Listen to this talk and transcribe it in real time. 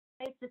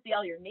to see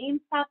all your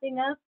names popping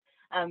up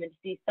and to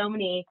see so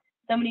many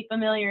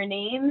familiar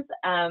names.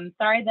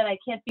 Sorry that I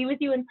can't be with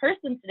you in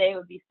person today. It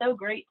would be so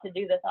great to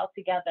do this all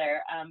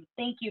together.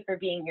 Thank you for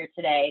being here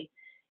today.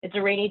 It's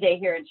a rainy day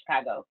here in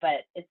Chicago,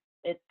 but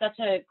it's such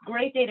a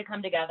great day to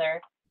come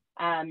together.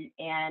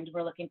 And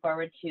we're looking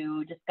forward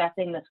to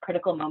discussing this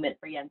critical moment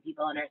for young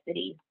people in our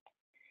city.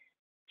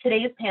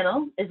 Today's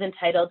panel is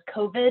entitled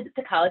COVID,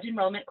 the College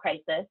Enrollment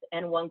Crisis,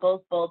 and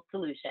OneGoal's Bold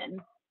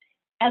Solution.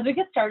 As we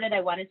get started,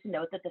 I wanted to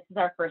note that this is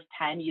our first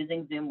time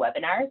using Zoom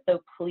webinars,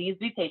 so please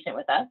be patient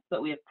with us,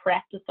 but we have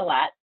practiced a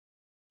lot,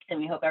 and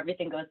we hope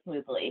everything goes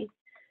smoothly.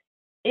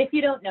 If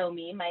you don't know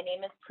me, my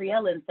name is Priya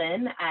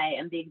Linson. I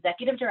am the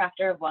Executive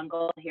Director of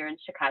OneGoal here in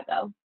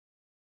Chicago.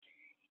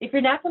 If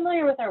you're not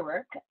familiar with our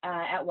work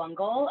at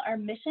OneGoal, our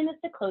mission is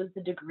to close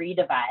the degree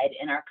divide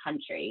in our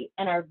country,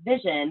 and our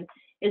vision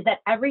is that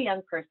every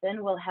young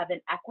person will have an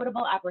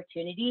equitable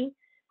opportunity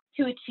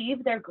to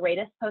achieve their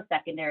greatest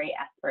post-secondary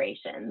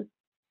aspirations.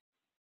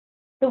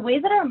 The way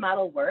that our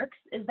model works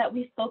is that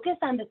we focus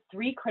on the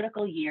 3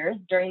 critical years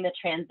during the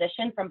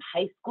transition from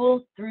high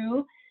school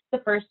through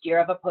the first year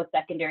of a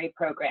post-secondary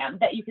program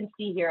that you can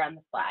see here on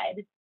the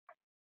slide.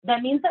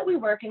 That means that we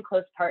work in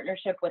close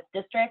partnership with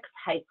districts,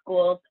 high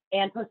schools,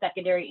 and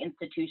post-secondary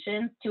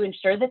institutions to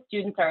ensure that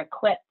students are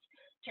equipped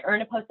to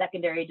earn a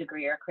post-secondary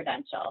degree or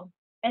credential.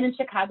 And in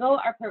Chicago,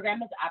 our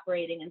program is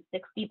operating in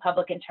 60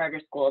 public and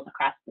charter schools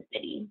across the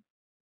city.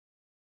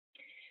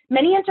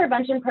 Many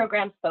intervention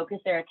programs focus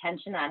their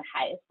attention on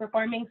highest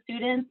performing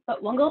students,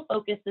 but OneGoal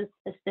focuses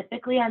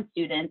specifically on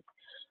students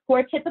who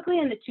are typically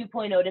in the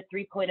 2.0 to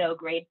 3.0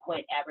 grade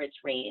point average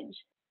range.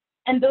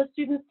 And those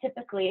students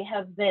typically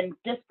have been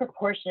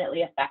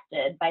disproportionately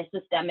affected by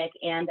systemic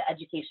and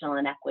educational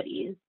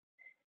inequities.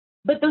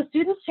 But those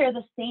students share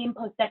the same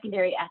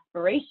post-secondary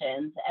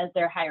aspirations as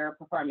their higher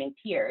performing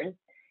peers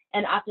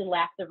and often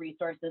lack the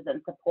resources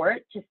and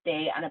support to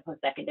stay on a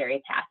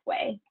post-secondary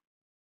pathway.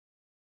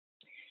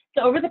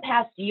 So over the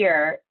past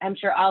year, I'm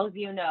sure all of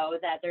you know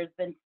that there's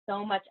been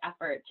so much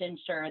effort to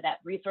ensure that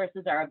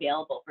resources are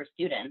available for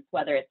students,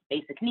 whether it's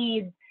basic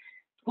needs,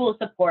 school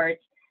support,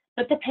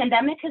 but the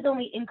pandemic has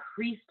only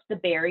increased the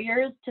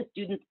barriers to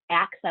students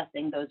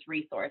accessing those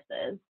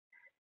resources.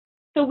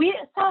 So we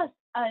saw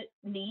a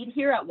need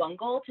here at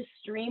OneGoal to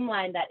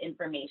streamline that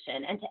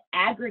information and to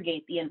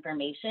aggregate the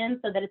information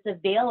so that it's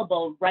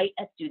available right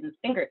at students'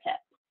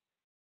 fingertips.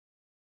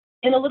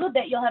 In a little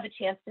bit, you'll have a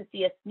chance to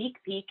see a sneak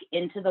peek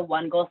into the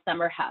OneGoal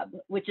Summer Hub,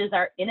 which is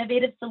our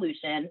innovative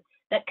solution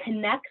that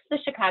connects the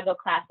Chicago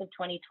class of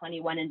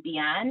 2021 and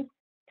beyond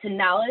to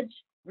knowledge,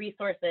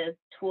 resources,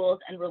 tools,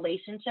 and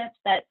relationships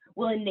that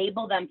will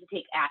enable them to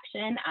take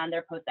action on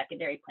their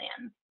post-secondary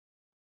plans.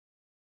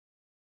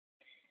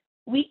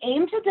 We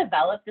aim to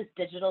develop this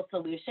digital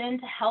solution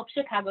to help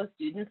Chicago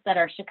students that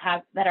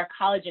are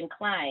college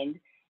inclined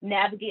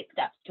navigate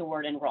steps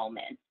toward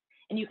enrollment.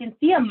 And you can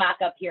see a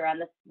mock-up here on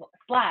this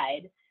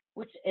slide,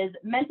 which is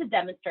meant to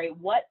demonstrate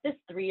what this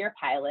 3-year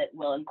pilot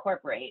will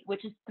incorporate,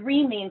 which is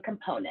 3 main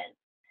components.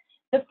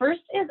 The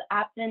first is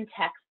opt-in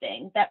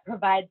texting that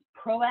provides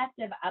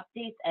proactive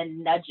updates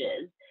and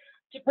nudges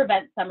to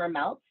prevent summer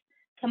melts,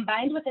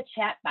 combined with a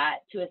chatbot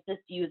to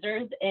assist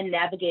users in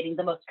navigating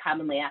the most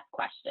commonly asked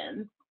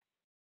questions.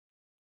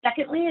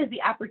 Secondly is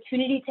the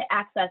opportunity to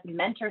access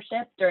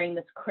mentorship during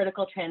this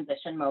critical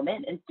transition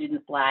moment in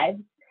students'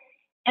 lives.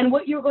 And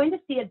what you're going to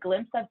see a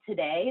glimpse of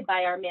today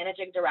by our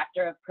Managing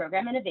Director of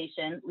Program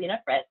Innovation,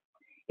 Lena Fritz,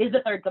 is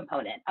the third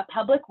component, a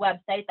public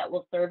website that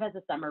will serve as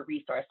a summer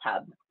resource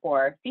hub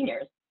for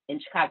seniors in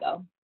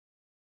Chicago.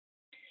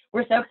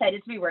 We're so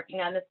excited to be working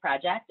on this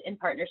project in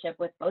partnership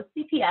with both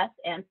CPS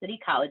and city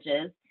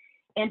colleges,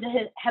 and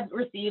to have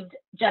received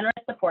generous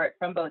support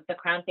from both the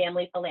Crown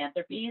Family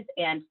Philanthropies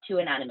and 2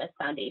 anonymous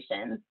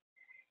foundations.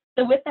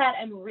 So with that,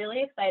 I'm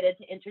really excited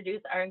to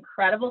introduce our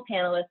incredible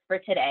panelists for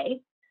today.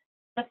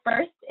 The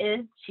first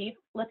is Chief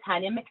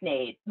LaTanya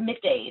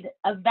McDade,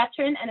 a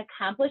veteran and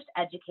accomplished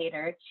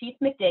educator. Chief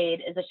McDade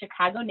is a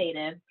Chicago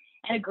native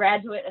and a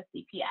graduate of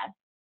CPS.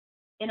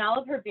 In all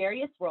of her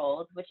various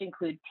roles, which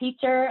include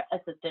teacher,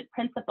 assistant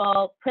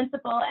principal,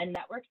 and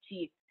network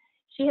chief,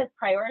 she has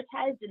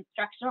prioritized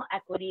instructional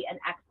equity and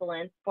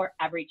excellence for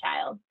every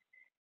child.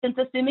 Since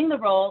assuming the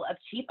role of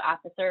Chief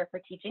Officer for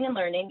Teaching and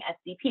Learning at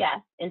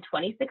CPS in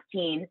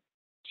 2016,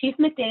 Chief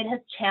McDade has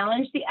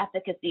challenged the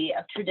efficacy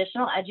of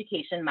traditional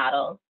education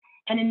models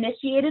and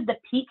initiated the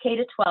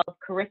PK-12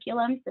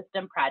 Curriculum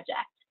System Project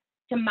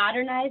to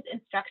modernize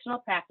instructional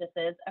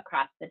practices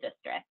across the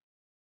district.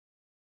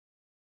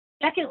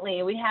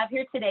 Secondly, we have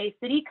here today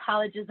City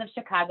Colleges of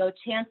Chicago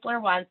Chancellor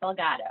Juan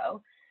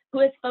Salgado, who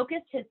has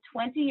focused his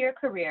 20-year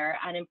career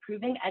on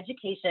improving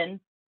education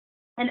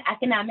and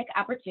economic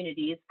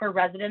opportunities for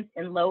residents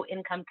in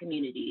low-income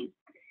communities.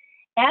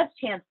 As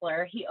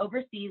Chancellor, he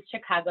oversees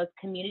Chicago's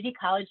community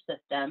college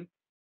system,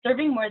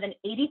 serving more than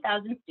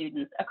 80,000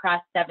 students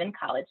across 7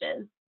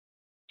 colleges.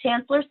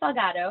 Chancellor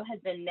Salgado has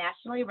been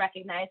nationally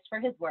recognized for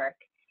his work.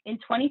 In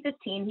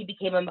 2015, he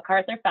became a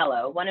MacArthur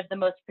Fellow, one of the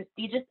most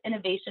prestigious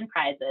innovation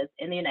prizes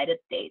in the United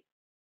States.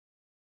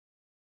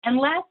 And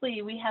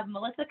lastly, we have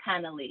Melissa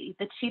Connelly,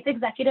 the Chief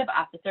Executive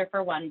Officer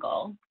for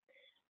OneGoal.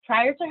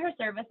 Prior to her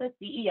service as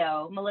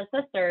CEO,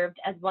 Melissa served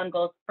as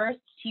OneGoal's first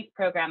Chief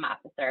Program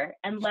Officer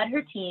and led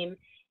her team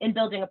in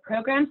building a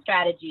program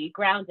strategy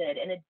grounded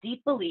in a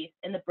deep belief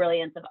in the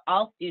brilliance of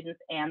all students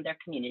and their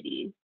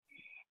communities.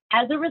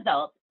 As a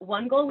result,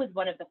 OneGoal was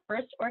one of the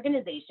first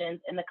organizations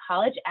in the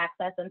college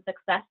access and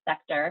success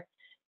sector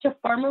to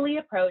formally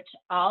approach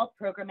all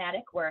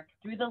programmatic work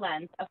through the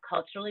lens of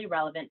culturally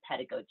relevant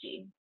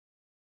pedagogy.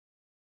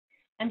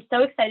 I'm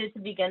so excited to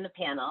begin the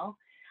panel.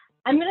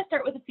 I'm going to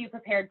start with a few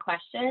prepared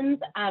questions,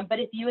 but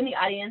if you in the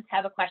audience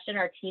have a question,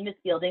 our team is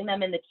fielding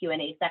them in the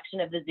Q&A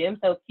section of the Zoom,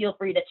 so feel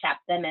free to chat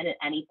them in at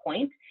any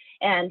point,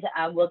 and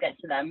we'll get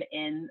to them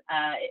in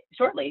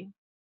shortly.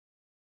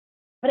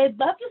 But I'd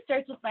love to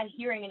start just by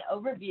hearing an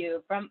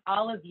overview from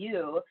all of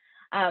you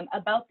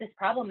about this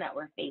problem that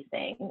we're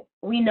facing.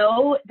 We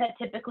know that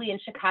typically in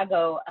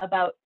Chicago,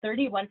 about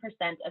 31%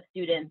 of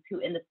students who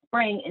in the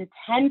spring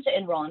intend to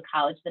enroll in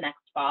college the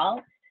next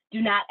fall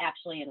do not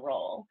actually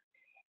enroll.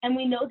 And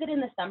we know that in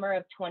the summer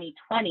of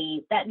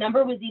 2020, that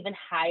number was even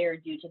higher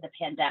due to the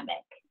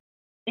pandemic.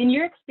 In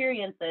your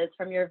experiences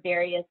from your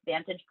various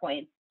vantage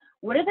points,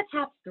 what are the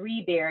top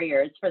 3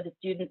 barriers for the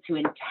students who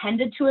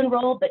intended to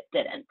enroll but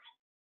didn't?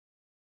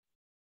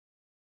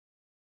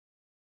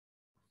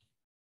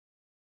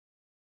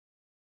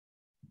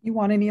 You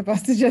want any of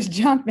us to just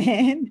jump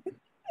in?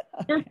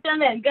 Just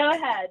jump in, go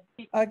ahead.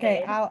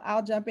 Okay,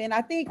 I'll jump in.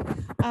 I think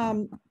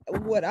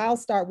what I'll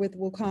start with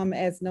will come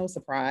as no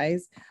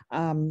surprise,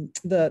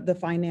 the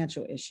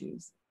financial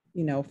issues.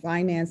 You know,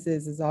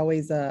 finances is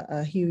always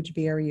a huge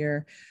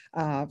barrier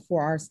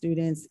for our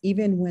students,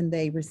 even when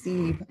they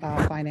receive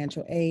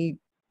financial aid.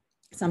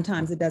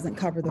 Sometimes it doesn't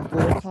cover the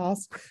full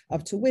cost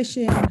of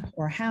tuition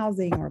or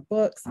housing or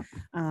books,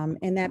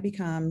 and that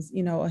becomes,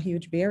 you know, a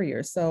huge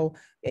barrier. So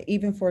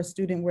even for a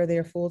student where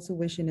their full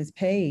tuition is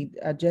paid,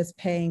 just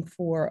paying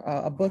for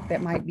a book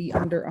that might be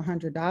under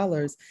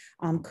 $100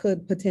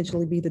 could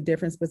potentially be the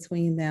difference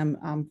between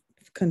them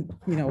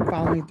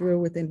following through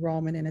with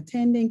enrollment and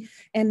attending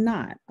and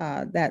not.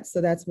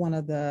 So that's one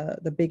of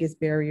the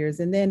biggest barriers.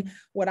 And then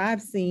what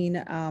I've seen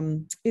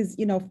is,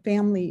 you know,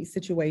 family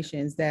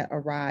situations that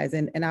arise.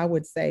 And I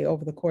would say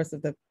over the course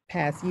of the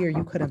past year,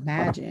 you could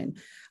imagine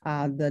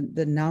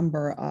the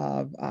number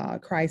of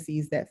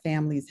crises that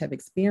families have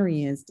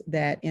experienced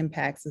that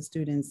impacts the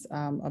students'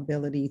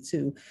 ability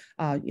to,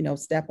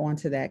 step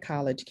onto that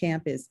college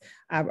campus.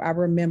 I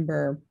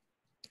remember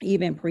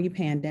even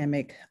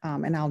pre-pandemic,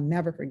 and I'll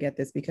never forget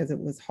this because it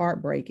was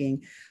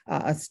heartbreaking,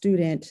 a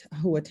student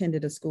who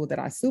attended a school that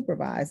I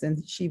supervised,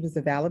 and she was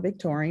a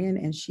valedictorian,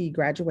 and she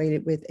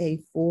graduated with a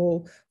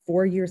full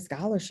 4-year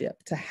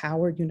scholarship to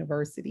Howard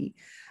University.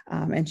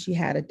 And she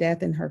had a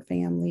death in her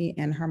family,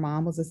 and her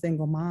mom was a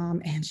single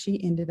mom, and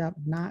she ended up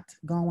not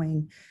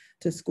going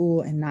to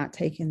school and not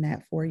taking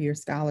that 4-year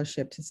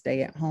scholarship to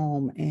stay at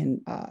home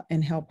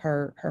and help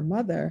her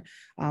mother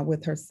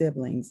with her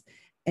siblings.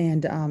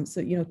 And so,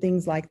 you know,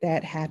 things like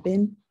that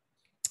happen.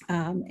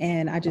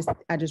 And I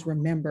just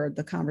remember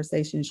the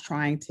conversations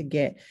trying to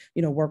get,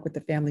 work with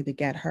the family to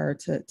get her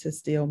to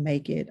still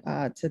make it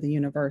to the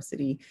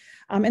university.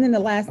 And then the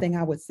last thing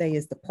I would say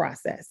is the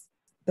process.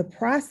 The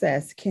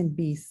process can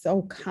be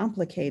so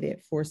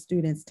complicated for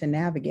students to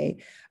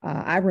navigate.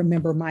 I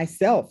remember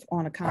myself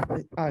on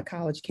a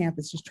college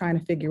campus just trying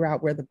to figure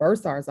out where the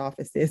bursar's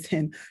office is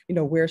and,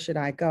 where should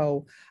I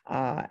go?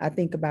 I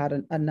think about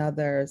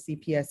another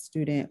CPS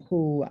student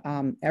who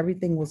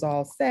everything was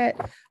all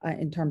set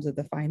in terms of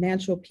the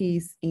financial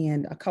piece.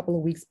 And a couple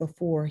of weeks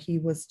before he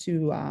was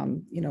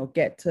to,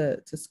 get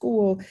to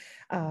school,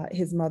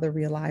 his mother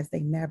realized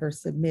they never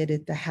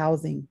submitted the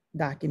housing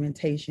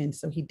documentation,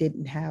 so he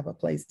didn't have a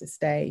place to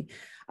stay,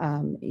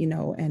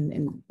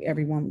 and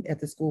everyone at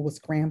the school was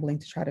scrambling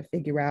to try to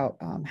figure out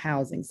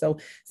housing. So,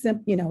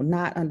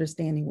 not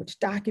understanding which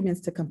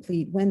documents to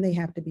complete, when they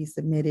have to be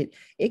submitted,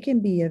 it can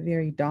be a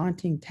very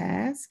daunting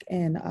task,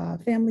 and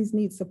families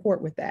need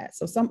support with that.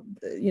 So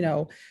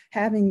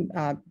having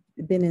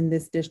been in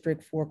this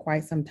district for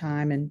quite some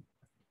time and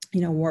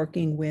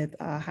working with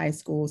high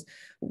schools,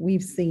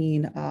 we've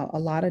seen a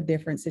lot of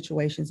different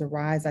situations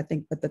arise, I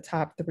think, but the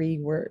top 3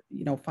 were,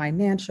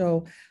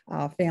 financial,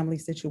 family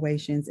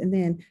situations, and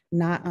then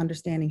not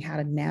understanding how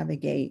to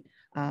navigate,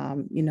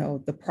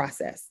 the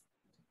process.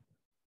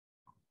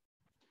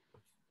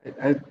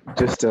 I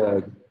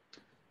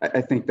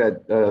think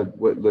that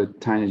what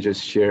LaTanya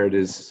just shared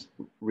is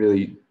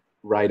really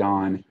right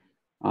on.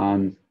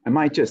 I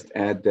might just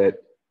add that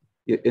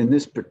in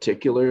this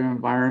particular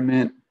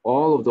environment,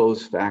 all of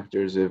those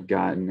factors have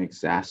gotten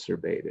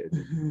exacerbated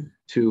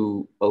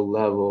to a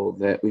level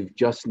that we've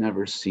just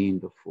never seen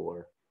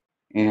before.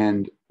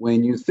 And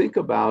when you think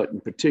about, in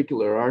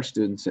particular, our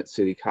students at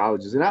City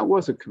Colleges, and I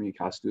was a community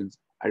college student,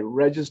 I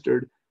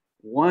registered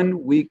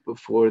 1 week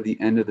before the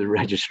end of the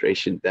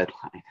registration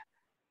deadline.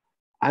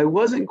 I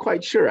wasn't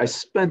quite sure. I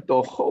spent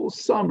the whole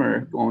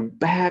summer going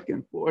back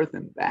and forth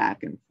and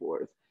back and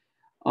forth.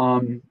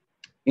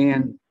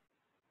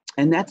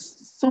 And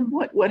that's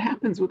somewhat what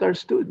happens with our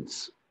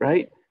students.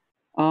 right?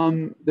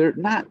 They're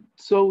not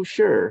so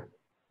sure.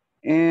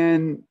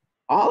 And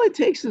all it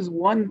takes is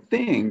one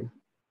thing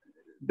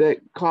that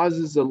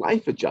causes a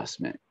life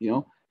adjustment.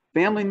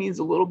 Family needs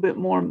a little bit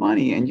more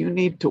money and you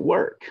need to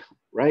work,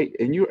 right?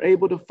 And you're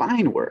able to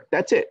find work.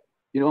 That's it.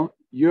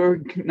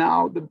 You're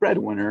now the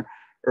breadwinner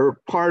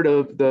or part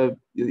of the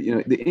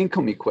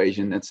income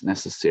equation that's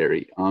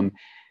necessary.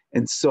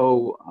 And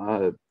so,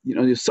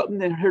 there's something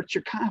that hurts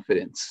your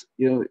confidence,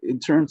 in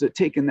terms of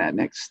taking that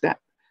next step.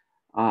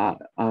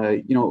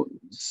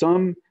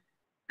 Some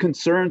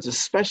concerns,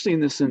 especially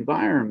in this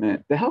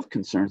environment, the health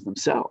concerns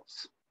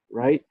themselves,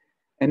 right?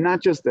 And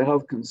not just the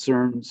health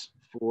concerns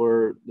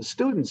for the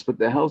students, but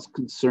the health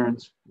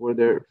concerns for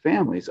their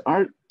families.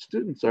 Our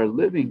students are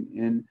living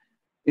in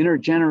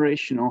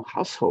intergenerational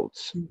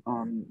households.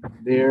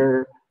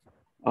 They're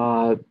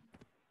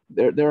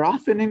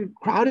often in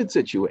crowded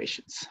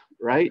situations,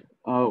 right?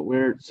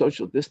 Where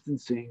social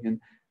distancing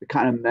and the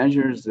kind of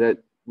measures that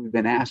we've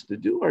been asked to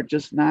do are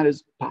just not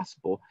as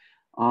possible.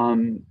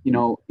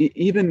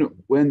 Even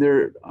when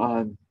they're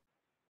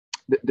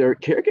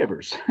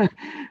caregivers,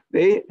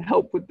 they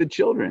help with the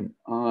children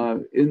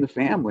in the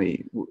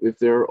family. If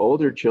they're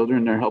older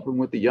children, they're helping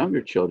with the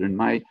younger children.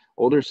 My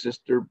older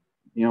sister,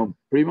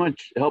 pretty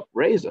much helped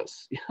raise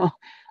us.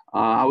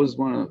 I was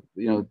one of,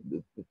 the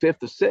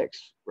fifth of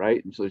six,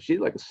 right? And so she's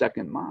like a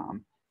second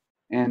mom.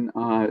 And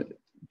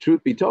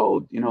truth be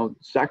told,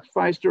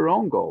 sacrificed her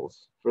own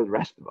goals for the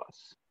rest of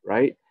us,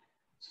 right?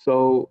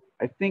 So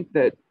I think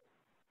that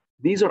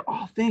these are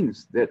all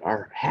things that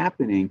are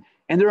happening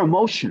and they're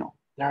emotional.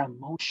 And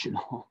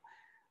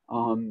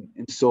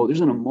so there's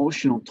an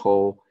emotional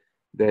toll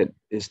that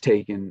is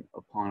taken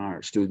upon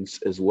our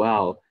students as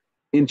well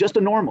in just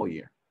a normal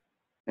year.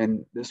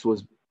 And this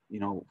was,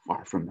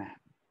 far from that.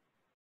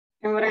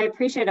 And what I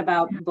appreciate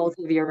about both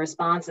of your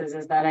responses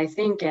is that I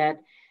think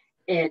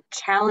it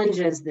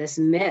challenges this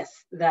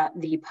myth that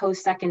the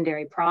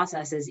post-secondary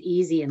process is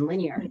easy and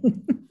linear.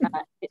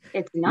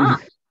 It's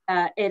not.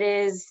 It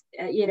is,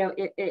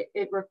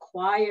 it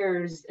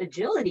requires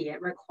agility.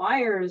 It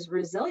requires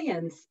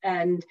resilience.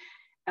 And,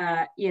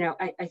 I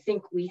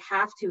think we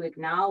have to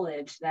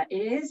acknowledge that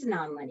it is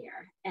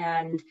nonlinear.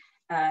 And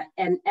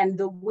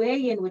the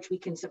way in which we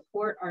can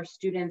support our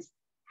students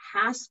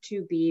has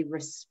to be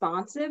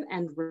responsive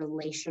and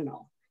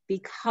relational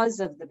because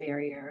of the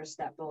barriers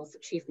that both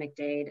Chief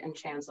McDade and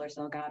Chancellor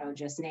Salgado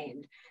just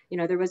named.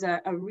 There was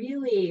a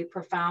really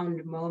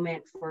profound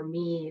moment for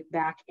me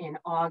back in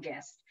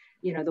August.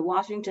 The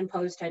Washington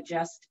Post had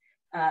just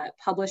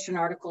published an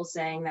article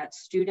saying that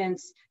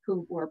students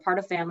who were part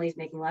of families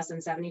making less than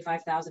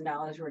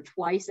 $75,000 were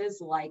twice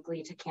as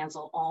likely to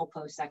cancel all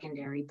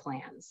post-secondary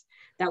plans.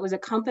 That was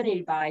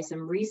accompanied by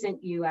some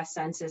recent US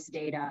Census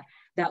data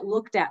that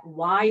looked at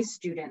why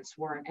students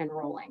weren't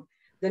enrolling.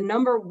 The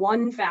number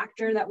one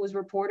factor that was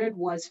reported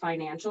was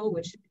financial,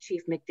 which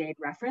Chief McDade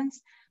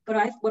referenced.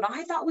 But what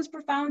I thought was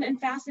profound and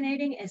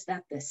fascinating is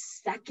that the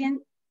second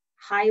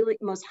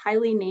most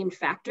highly named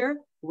factor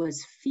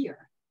was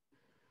fear.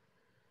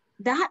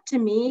 That to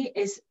me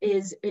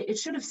it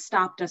should have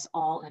stopped us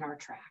all in our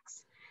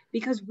tracks,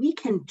 because we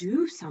can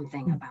do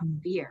something about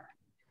fear,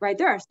 right?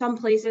 There are some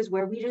places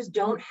where we just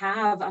don't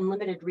have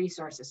unlimited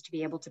resources to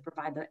be able to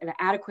provide the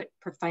adequate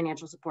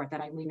financial support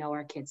that we know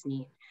our kids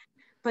need.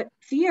 But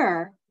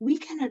fear, we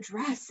can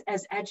address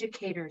as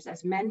educators,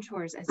 as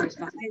mentors, as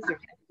advisors,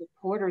 as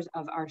supporters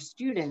of our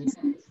students.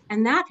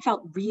 And that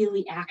felt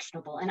really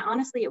actionable. And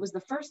honestly, it was the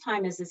first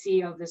time as the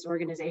CEO of this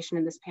organization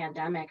in this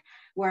pandemic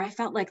where I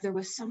felt like there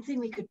was something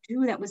we could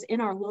do that was in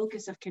our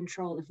locus of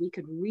control. If we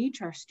could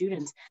reach our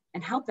students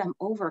and help them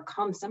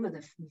overcome some of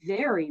the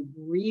very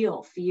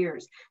real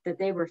fears that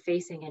they were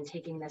facing in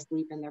taking this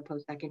leap in their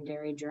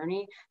post-secondary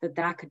journey,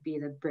 that could be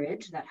the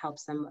bridge that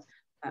helps them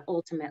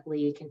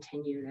ultimately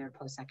continue their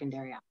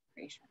post-secondary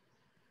operation.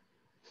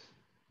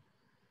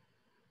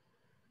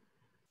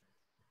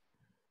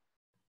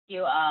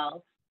 You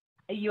all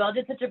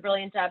did such a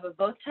brilliant job of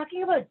both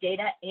talking about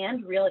data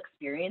and real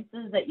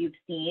experiences that you've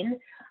seen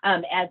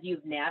as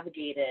you've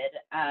navigated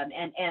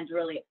and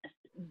really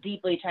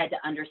deeply tried to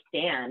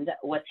understand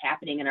what's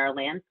happening in our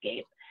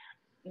landscape.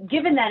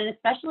 Given that, and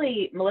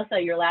especially, Melissa,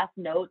 your last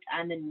note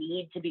on the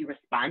need to be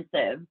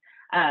responsive,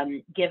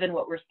 given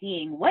what we're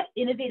seeing, what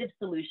innovative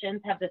solutions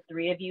have the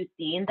three of you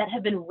seen that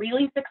have been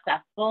really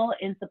successful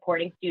in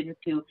supporting students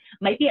who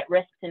might be at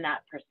risk to not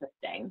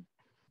persisting?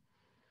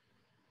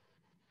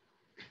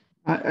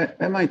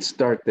 I might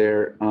start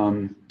there.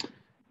 And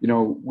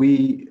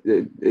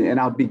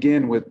I'll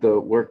begin with the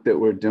work that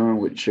we're doing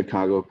with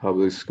Chicago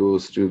Public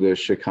Schools through the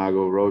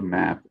Chicago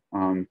Roadmap.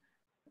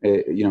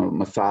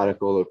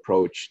 Methodical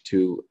approach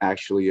to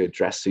actually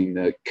addressing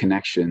the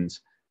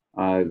connections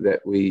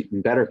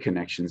better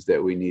connections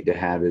that we need to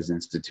have as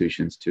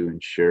institutions to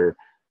ensure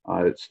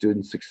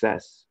student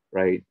success,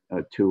 right,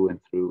 to and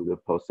through the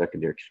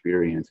post-secondary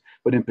experience.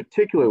 But in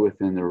particular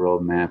within the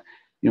roadmap,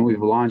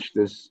 we've launched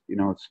this,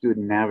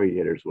 student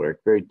navigators work,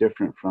 very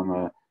different from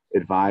a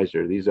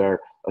advisor. These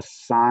are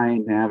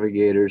assigned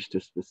navigators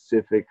to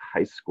specific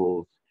high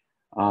schools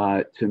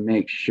to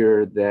make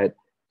sure that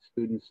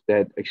students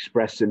that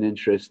express an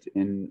interest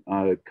in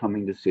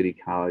coming to city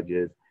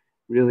colleges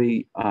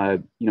really,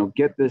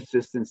 get the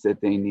assistance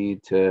that they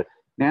need to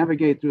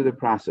navigate through the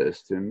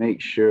process, to make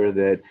sure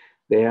that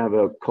they have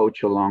a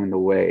coach along the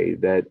way,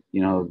 that,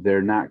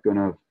 they're not going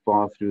to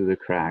fall through the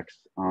cracks.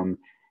 And,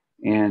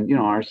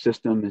 our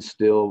system is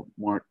still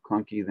more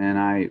clunky than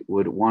I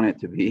would want it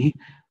to be.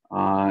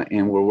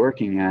 And we're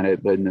working at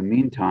it. But in the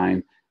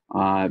meantime,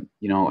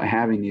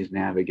 having these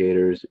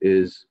navigators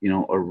is,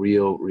 a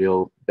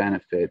real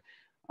benefit.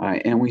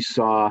 And we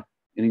saw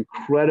an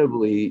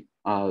incredibly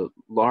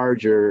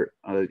larger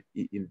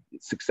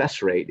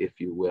success rate, if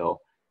you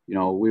will.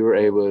 We were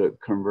able to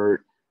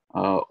convert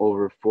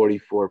over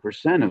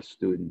 44% of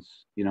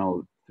students,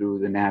 through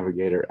the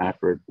navigator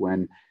effort,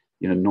 when,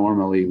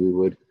 normally we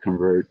would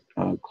convert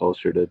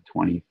closer to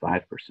 25%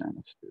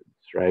 of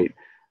students, right?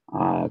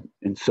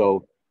 And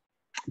so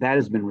that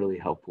has been really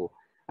helpful.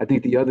 I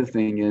think the other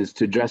thing is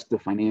to address the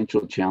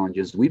financial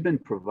challenges. We've been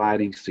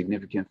providing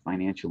significant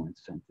financial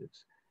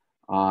incentives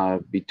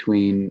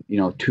between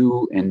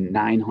 $200 and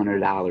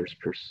 $900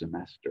 per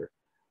semester,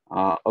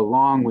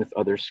 along with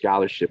other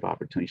scholarship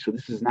opportunities. So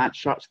this is not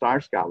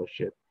STAR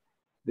scholarship.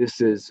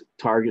 This is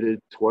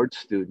targeted towards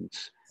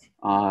students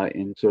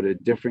in sort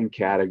of different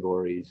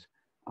categories,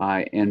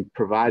 and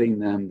providing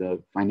them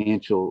the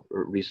financial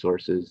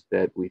resources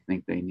that we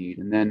think they need.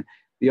 And then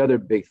the other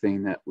big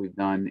thing that we've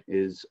done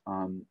is,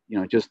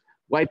 just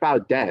wipe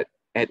out debt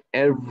at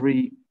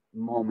every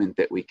moment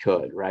that we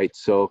could, right?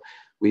 So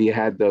we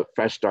had the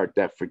Fresh Start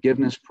Debt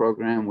Forgiveness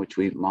Program, which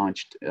we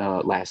launched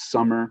last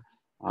summer.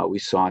 We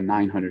saw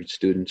 900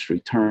 students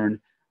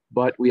return,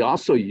 but we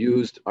also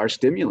used our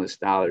stimulus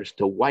dollars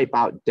to wipe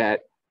out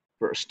debt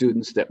for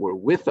students that were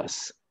with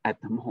us at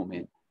the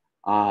moment,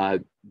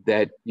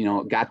 that,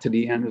 got to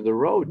the end of the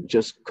road and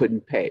just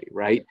couldn't pay,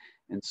 right?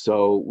 And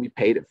so we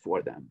paid it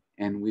for them,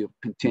 and we'll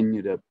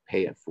continue to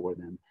pay it for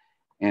them.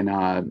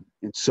 And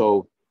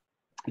so,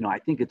 I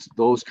think it's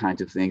those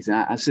kinds of things. And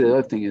I say the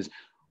other thing is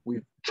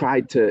we've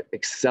tried to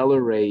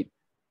accelerate,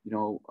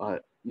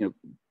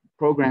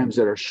 programs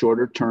that are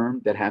shorter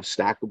term, that have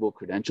stackable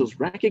credentials,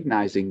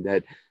 recognizing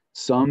that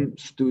some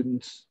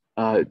students'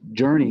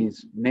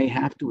 journeys may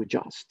have to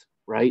adjust,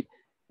 right?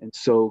 And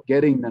so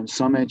getting them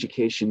some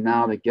education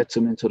now that gets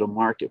them into the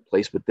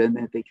marketplace, but then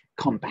they can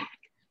come back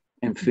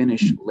and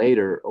finish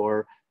later,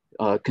 or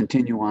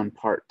continue on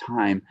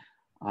part-time,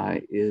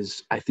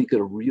 is, I think,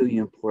 a really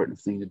important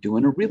thing to do,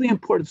 and a really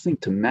important thing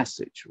to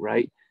message,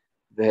 right?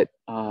 That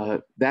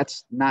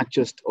that's not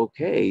just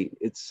okay,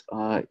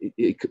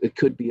 it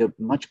could be a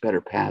much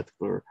better path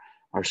for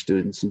our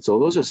students. And so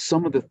those are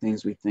some of the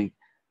things we think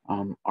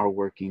are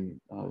working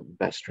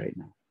best right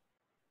now.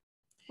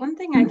 One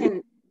thing I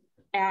can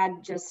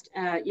add, just,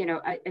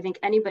 I think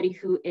anybody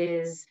who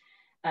is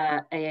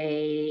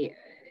a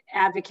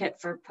advocate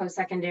for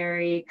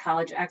post-secondary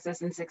college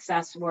access and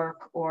success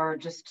work, or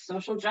just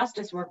social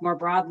justice work more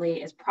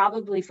broadly, is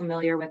probably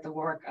familiar with the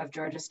work of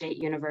Georgia State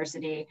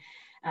University.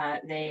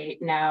 They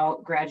now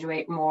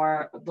graduate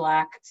more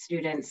Black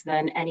students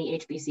than any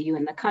HBCU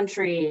in the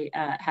country,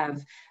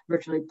 have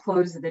virtually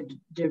closed the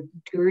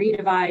degree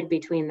divide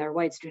between their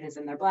white students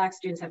and their Black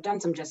students, have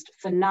done some just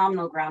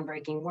phenomenal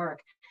groundbreaking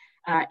work.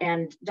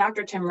 And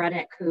Dr. Tim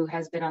Reddick, who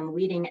has been on the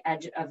leading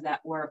edge of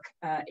that work,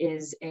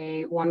 is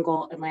a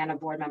OneGoal Atlanta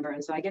board member.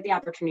 And so I get the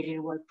opportunity to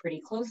work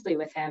pretty closely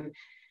with him.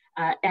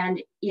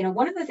 And,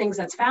 one of the things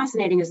that's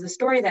fascinating is the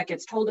story that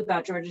gets told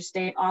about Georgia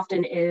State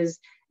often is,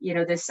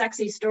 this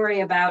sexy story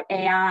about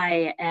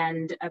AI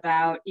and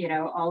about,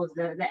 all of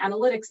the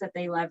analytics that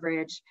they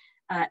leverage.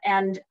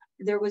 And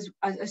there was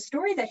a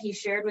story that he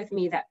shared with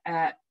me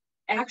that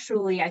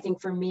actually, I think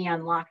for me,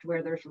 unlocked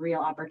where there's real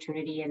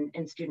opportunity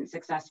in student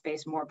success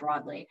space more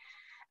broadly.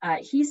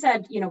 He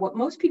said, what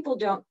most people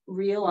don't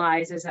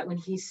realize is that when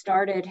he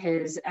started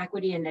his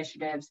equity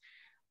initiatives,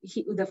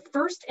 the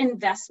first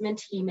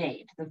investment he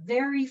made, the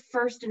very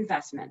first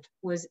investment,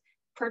 was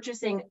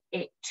purchasing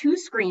 2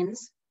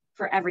 screens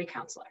for every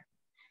counselor.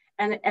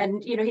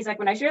 And he's like,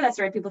 when I share that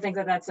story, people think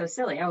that that's so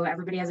silly. Oh,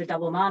 everybody has a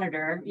double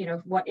monitor.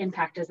 What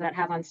impact does that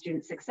have on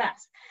student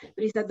success?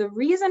 But he said, the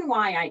reason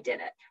why I did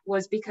it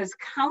was because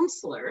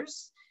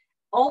counselors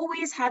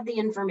always had the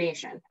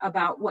information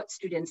about what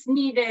students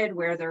needed,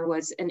 where there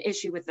was an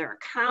issue with their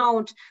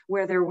account,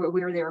 where they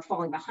were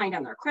falling behind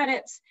on their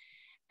credits.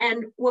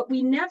 And what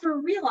we never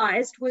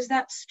realized was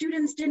that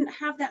students didn't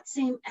have that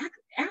same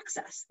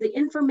access. The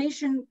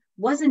information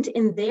wasn't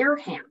in their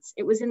hands.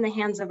 It was in the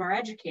hands of our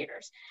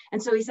educators.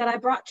 And so he said, I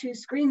brought 2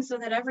 screens so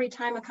that every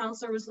time a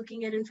counselor was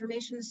looking at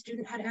information, the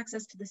student had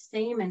access to the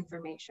same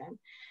information.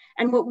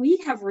 And what we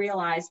have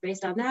realized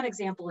based on that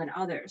example and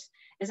others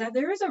is that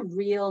there is a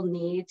real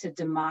need to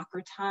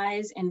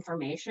democratize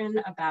information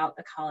about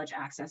the college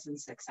access and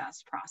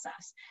success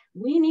process.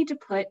 We need to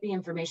put the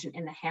information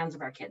in the hands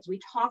of our kids. We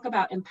talk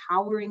about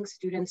empowering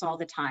students all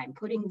the time,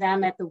 putting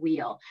them at the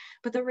wheel.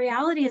 But the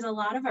reality is a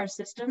lot of our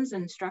systems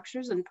and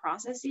structures and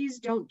processes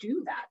don't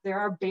do that. There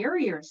are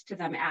barriers to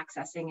them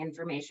accessing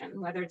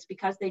information, whether it's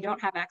because they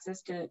don't have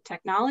access to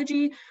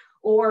technology,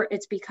 or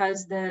it's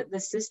because the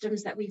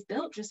systems that we've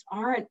built just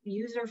aren't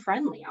user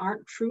friendly,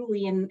 aren't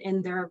truly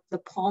in the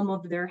palm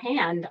of their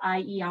hand,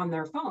 i.e. on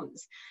their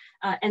phones.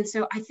 And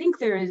so I think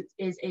there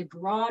is a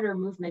broader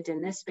movement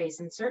in this space,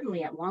 and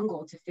certainly at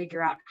OneGoal, to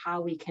figure out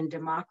how we can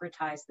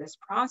democratize this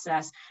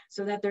process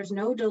so that there's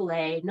no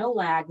delay, no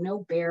lag, no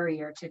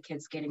barrier to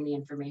kids getting the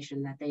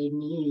information that they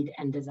need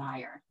and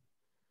desire.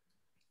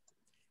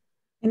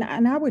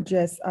 And I would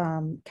just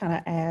kind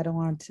of add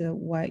on to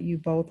what you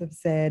both have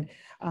said,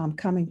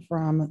 coming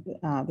from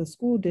the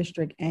school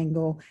district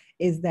angle,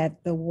 is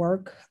that the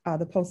work,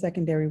 the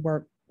post-secondary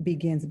work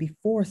begins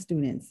before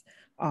students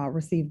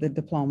receive the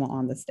diploma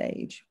on the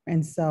stage.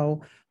 And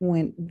so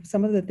when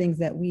some of the things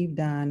that we've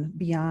done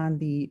beyond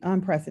the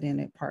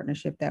unprecedented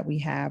partnership that we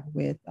have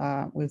with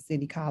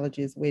city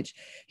colleges, which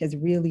has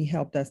really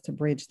helped us to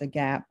bridge the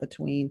gap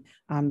between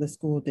the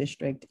school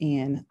district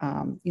and,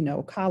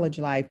 college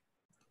life.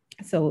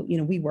 So,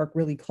 we work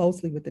really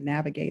closely with the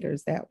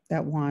navigators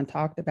that Juan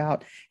talked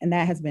about, and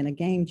that has been a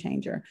game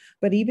changer.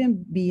 But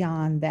even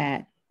beyond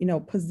that,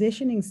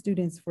 positioning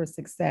students for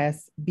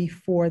success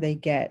before they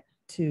get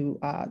to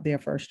their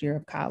first year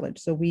of college.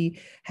 So we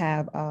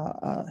have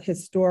a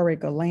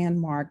historic, a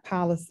landmark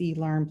policy,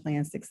 Learn,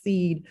 Plan,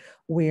 Succeed,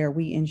 where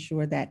we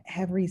ensure that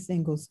every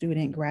single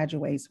student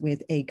graduates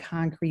with a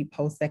concrete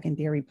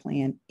post-secondary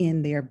plan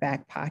in their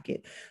back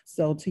pocket.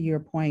 So to your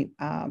point,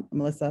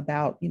 Melissa,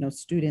 about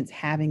students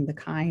having the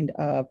kind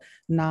of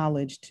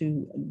knowledge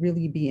to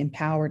really be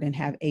empowered and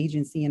have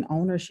agency and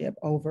ownership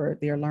over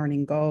their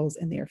learning goals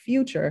and their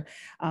future,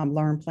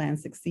 Learn, Plan,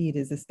 Succeed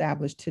is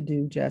established to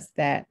do just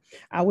that.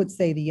 I would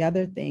say the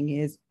other thing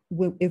is,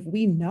 if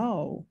we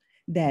know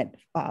that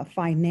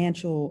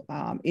financial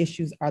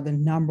issues are the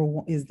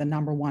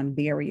number one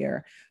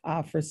barrier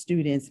for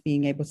students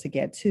being able to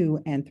get to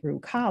and through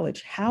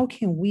college, how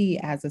can we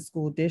as a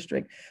school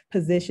district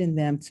position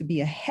them to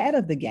be ahead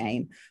of the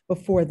game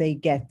before they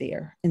get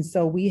there? And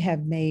so we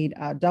have made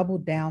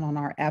doubled down on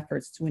our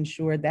efforts to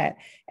ensure that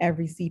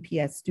every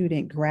CPS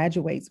student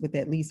graduates with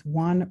at least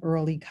one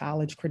early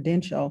college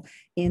credential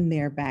in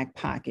their back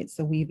pocket.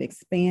 So we've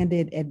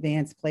expanded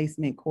advanced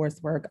placement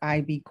coursework,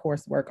 IB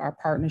coursework, our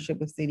partnership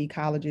with city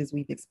colleges.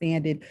 We've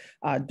expanded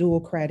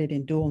dual credit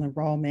and dual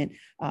enrollment,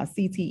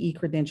 CTE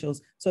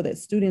credentials, so that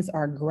students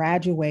are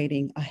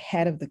graduating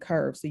ahead of the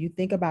curve. So you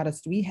think about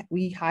us,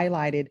 we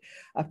highlighted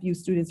a few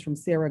students from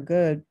Sarah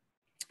Good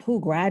who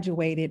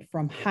graduated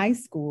from high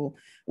school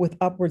with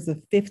upwards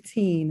of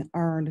 15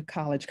 earned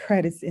college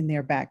credits in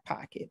their back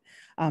pocket.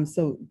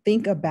 So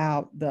think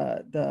about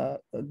the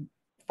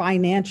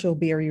financial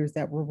barriers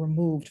that were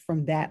removed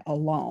from that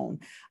alone,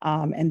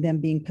 and them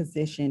being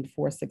positioned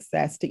for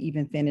success to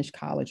even finish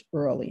college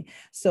early.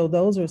 So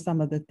those are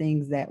some of the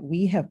things that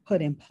we have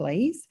put in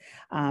place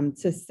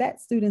to set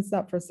students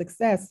up for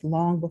success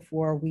long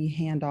before we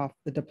hand off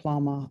the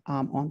diploma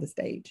on the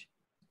stage.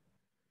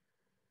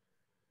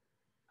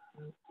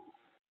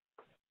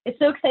 It's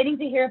so exciting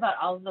to hear about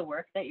all of the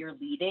work that you're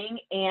leading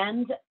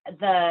and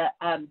the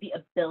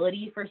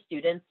ability for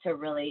students to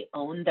really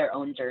own their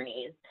own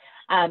journeys.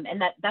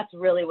 And that's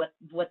really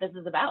what this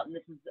is about. And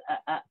this is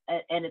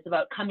and it's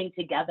about coming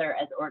together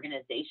as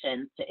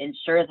organizations to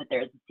ensure that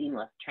there's a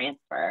seamless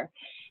transfer.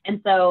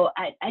 And so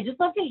I just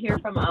love to hear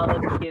from all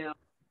of you.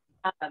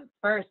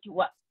 First,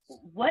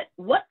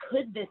 what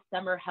could this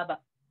Summer Hub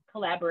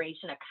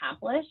collaboration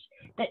accomplish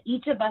that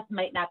each of us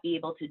might not be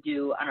able to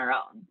do on our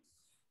own?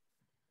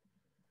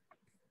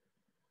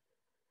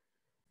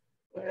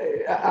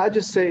 I'll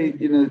just say,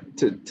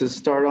 to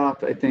start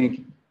off, I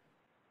think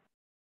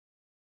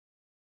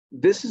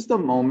this is the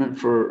moment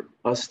for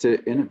us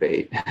to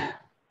innovate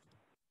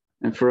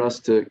and for us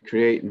to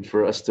create and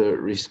for us to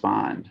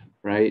respond,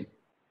 right?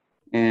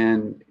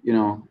 And,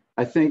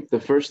 I think the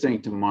first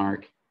thing to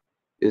mark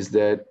is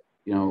that,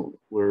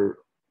 we're,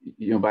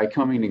 by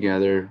coming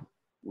together,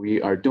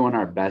 we are doing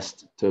our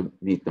best to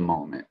meet the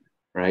moment,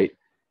 right?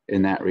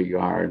 In that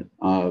regard.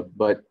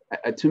 But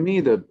to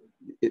me,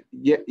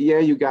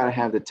 you got to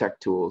have the tech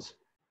tools,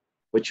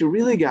 but you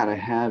really got to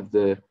have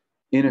the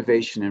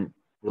innovation and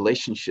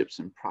relationships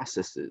and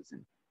processes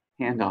and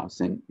handoffs.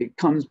 And it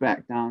comes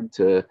back down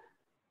to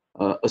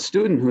a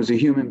student who's a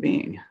human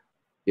being,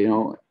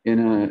 in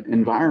an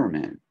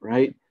environment,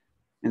 right?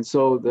 And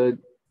so the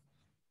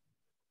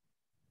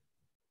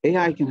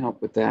AI can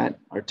help with that.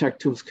 Our tech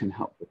tools can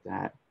help with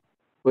that.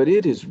 But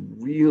it is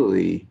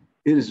really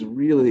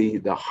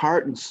the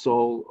heart and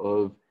soul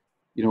of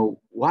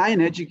why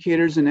an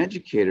educator is an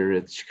educator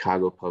at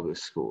Chicago Public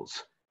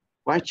Schools,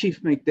 why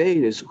Chief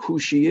McDade is who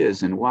she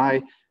is, and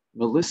why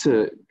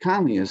Melissa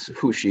Connelly is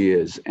who she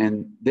is,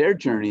 and their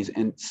journeys,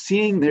 and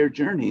seeing their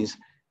journeys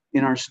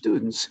in our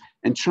students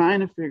and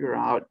trying to figure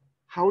out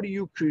how do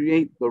you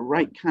create the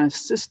right kind of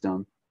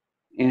system.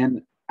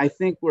 And I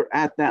think we're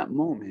at that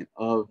moment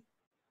of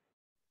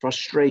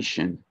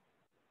frustration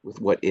with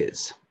what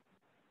is.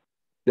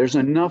 There's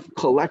enough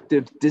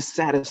collective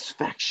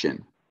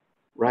dissatisfaction,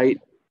 right,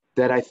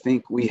 that I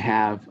think we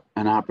have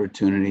an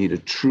opportunity to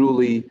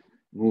truly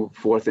move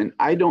forth. And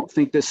I don't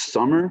think this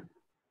summer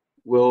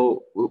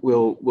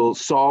will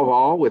solve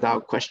all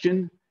without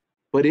question,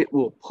 but it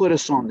will put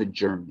us on the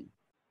journey,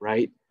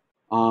 right?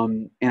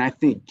 And I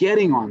think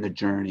getting on the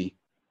journey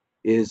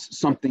is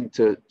something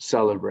to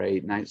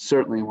celebrate. And I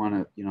certainly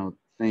want to,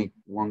 thank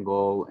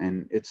OneGoal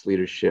and its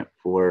leadership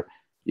for,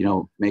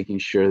 making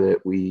sure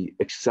that we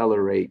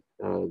accelerate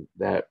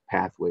that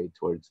pathway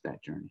towards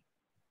that journey.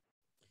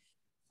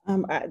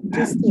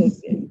 Just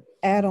to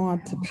add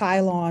on, to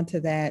pile on to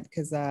that,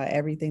 because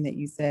everything that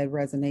you said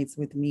resonates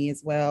with me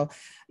as well.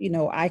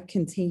 I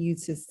continue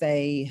to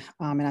say,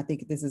 and I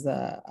think this is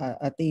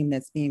a theme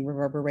that's being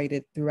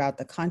reverberated throughout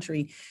the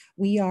country,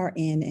 we are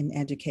in an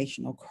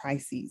educational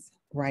crisis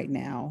right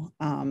now.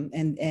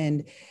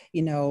 And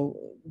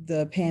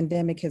the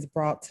pandemic has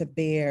brought to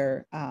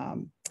bear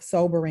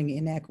sobering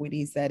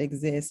inequities that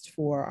exist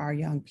for our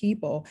young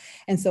people.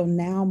 And so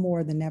now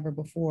more than ever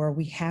before,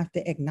 we have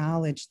to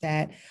acknowledge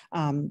that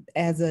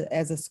as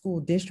a school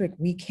district,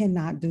 we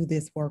cannot do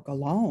this work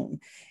alone.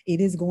 It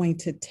is going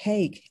to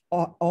take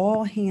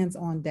all hands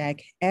on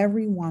deck,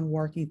 everyone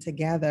working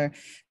together,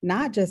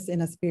 not just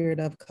in a spirit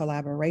of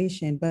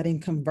collaboration, but in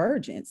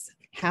convergence.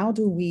 How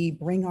do we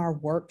bring our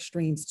work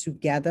streams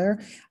together,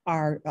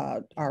 our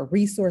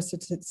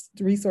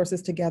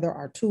resources together,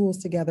 our tools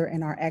together,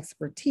 and our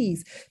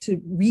expertise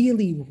to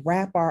really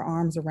wrap our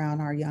arms around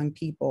our young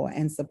people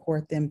and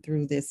support them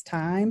through this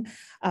time?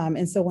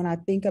 And so when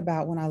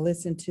I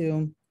listen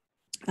to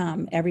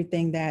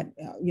everything that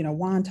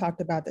Juan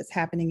talked about that's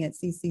happening at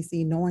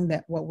CCC, knowing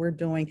that what we're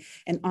doing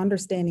and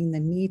understanding the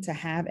need to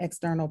have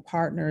external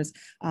partners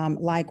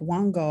like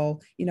OneGoal,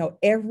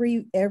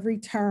 every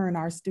turn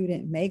our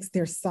student makes,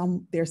 there's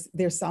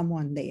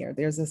someone there.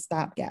 There's a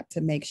stopgap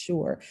to make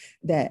sure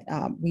that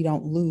we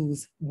don't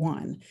lose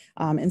one.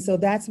 And so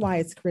that's why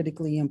it's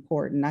critically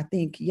important. I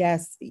think,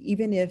 yes,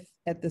 even if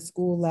at the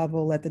school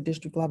level, at the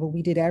district level,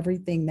 we did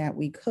everything that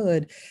we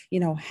could,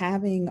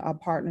 having a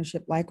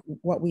partnership like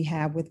what we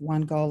have with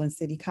OneGoal and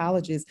city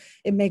colleges,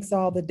 it makes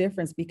all the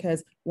difference,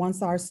 because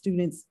once our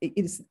students,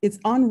 it's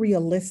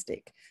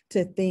unrealistic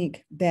to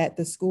think that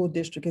the school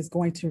district is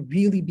going to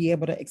really be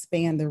able to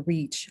expand the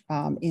reach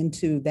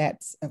into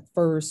that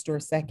first or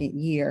second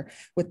year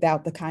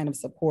without the kind of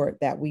support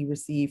that we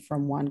receive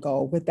from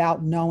OneGoal,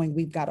 without knowing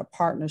we've got a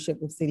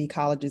partnership with city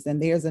colleges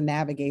and there's a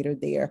navigator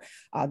there.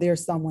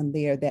 There's someone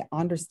there that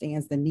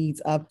understands the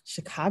needs of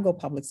Chicago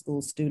public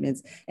school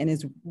students and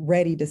is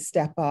ready to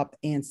step up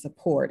and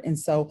support. And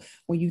so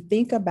when you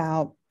think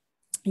about,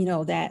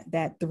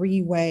 that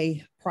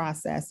three-way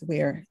process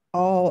where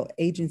all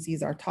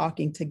agencies are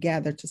talking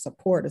together to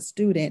support a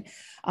student,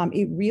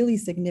 it really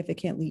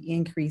significantly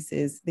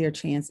increases their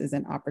chances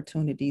and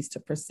opportunities to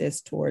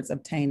persist towards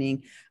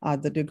obtaining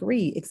the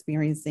degree,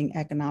 experiencing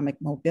economic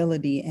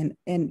mobility,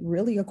 and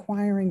really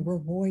acquiring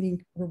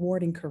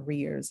rewarding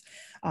careers.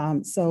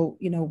 So,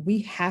 we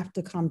have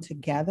to come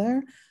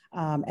together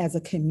as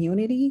a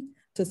community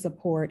to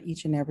support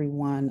each and every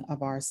one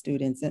of our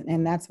students.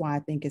 And that's why I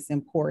think it's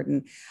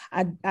important.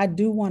 I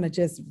do want to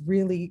just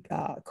really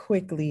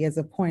quickly, as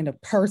a point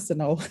of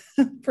personal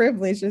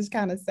privilege, just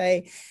kind of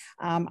say,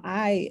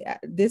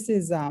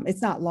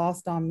 it's not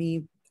lost on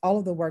me, all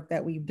of the work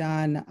that we've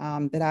done,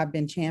 that I've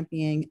been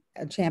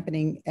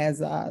championing as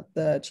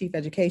the Chief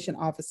Education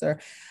Officer.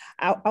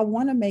 I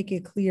want to make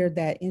it clear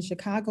that in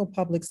Chicago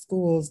Public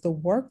Schools, the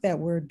work that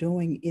we're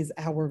doing is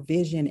our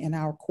vision and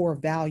our core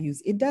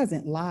values. It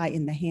doesn't lie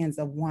in the hands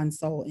of one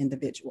sole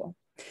individual.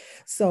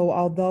 So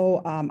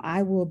although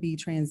I will be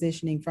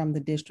transitioning from the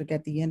district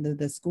at the end of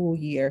the school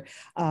year,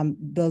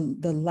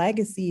 the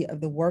legacy of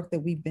the work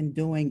that we've been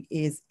doing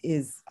is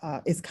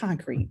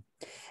concrete.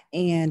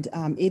 And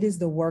it is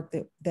the work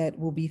that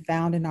will be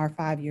found in our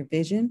 5-year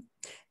vision.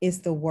 It's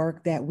the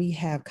work that we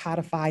have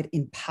codified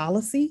in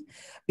policy,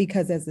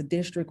 because as a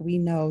district, we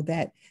know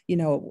that,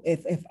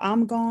 if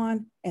I'm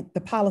gone, the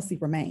policy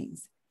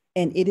remains.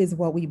 And it is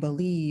what we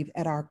believe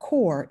at our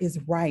core is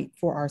right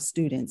for our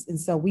students. And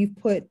so we've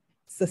put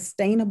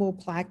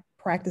sustainable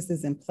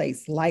practices in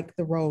place, like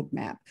the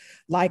roadmap,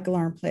 like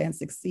Learn, Plan,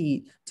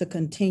 Succeed, to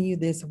continue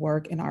this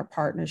work in our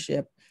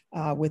partnership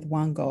with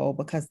OneGoal,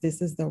 because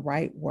this is the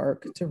right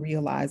work to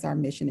realize our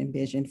mission and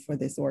vision for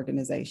this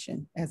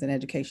organization as an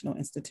educational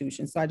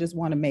institution. So I just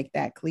want to make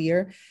that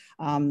clear,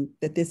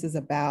 that this is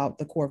about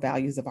the core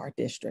values of our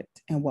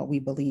district and what we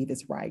believe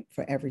is right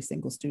for every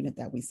single student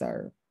that we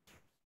serve.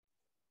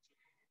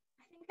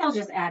 I think I'll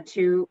just add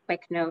 2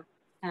 quick notes.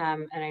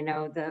 And I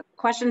know the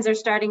questions are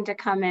starting to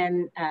come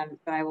in,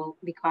 so I will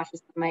be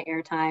cautious with my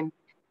airtime.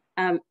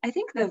 I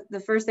think the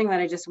first thing that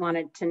I just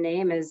wanted to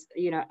name is,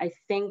 I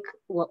think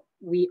what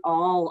we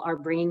all are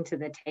bringing to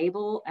the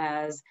table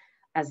as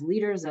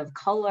leaders of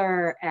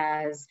color,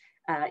 as,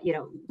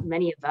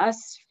 many of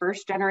us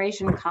first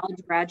generation college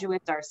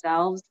graduates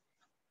ourselves,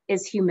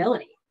 is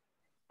humility.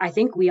 I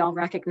think we all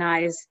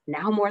recognize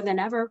now more than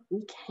ever,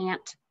 we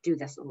can't do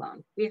this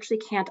alone. We actually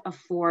can't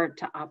afford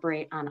to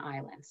operate on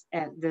islands.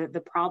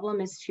 The problem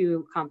is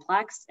too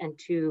complex and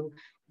too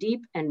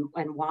deep and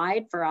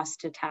wide for us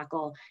to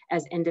tackle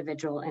as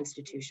individual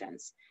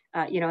institutions.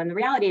 And the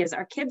reality is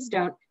our kids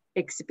don't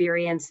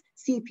experience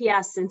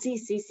CPS and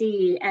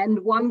CCC and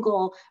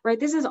OneGoal, right?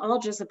 This is all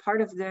just a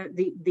part of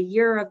the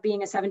year of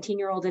being a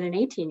 17-year-old and an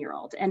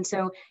 18-year-old. And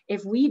so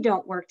if we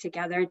don't work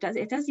together, it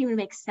doesn't even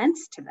make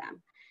sense to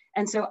them.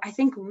 And so I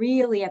think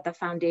really at the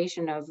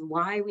foundation of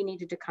why we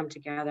needed to come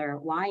together,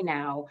 why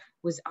now,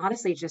 was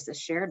honestly just a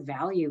shared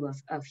value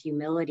of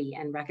humility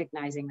and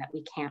recognizing that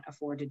we can't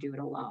afford to do it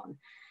alone.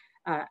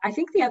 I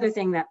think the other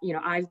thing that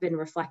I've been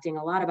reflecting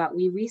a lot about,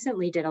 we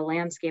recently did a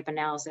landscape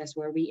analysis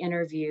where we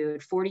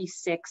interviewed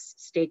 46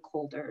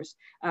 stakeholders,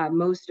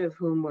 most of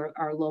whom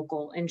are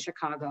local in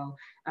Chicago,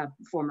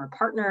 former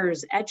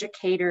partners,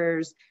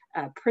 educators,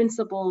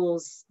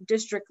 principals,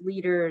 district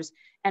leaders,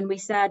 and we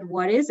said,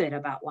 what is it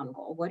about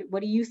OneGoal?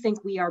 What do you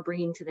think we are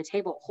bringing to the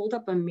table? Hold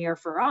up a mirror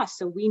for us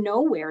so we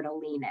know where to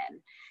lean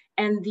in.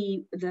 And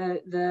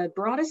the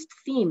broadest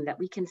theme that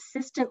we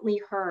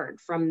consistently heard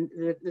from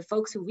the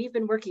folks who we've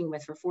been working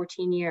with for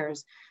 14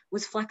 years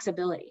was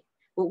flexibility.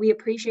 What we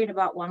appreciate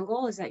about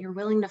OneGoal is that you're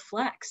willing to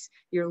flex.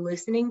 You're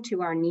listening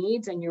to our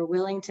needs, and you're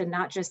willing to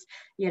not just,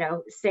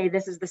 say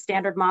this is the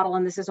standard model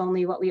and this is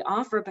only what we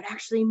offer, but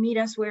actually meet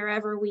us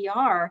wherever we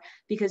are,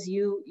 because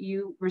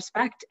you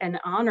respect and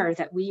honor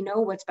that we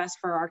know what's best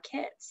for our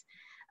kids.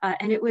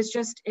 And it was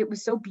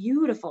so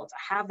beautiful to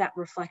have that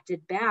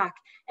reflected back.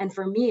 And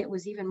for me, it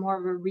was even more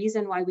of a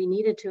reason why we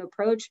needed to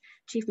approach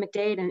Chief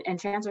McDade and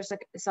Chancellor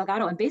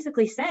Salgado and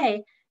basically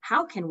say,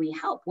 how can we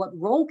help? What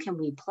role can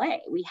we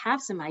play? We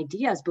have some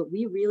ideas, but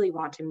we really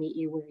want to meet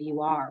you where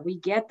you are. We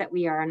get that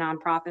we are a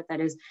nonprofit that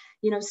is,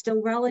 still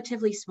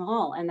relatively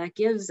small, and that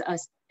gives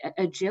us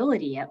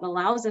agility. It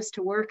allows us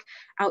to work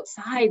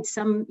outside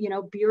some,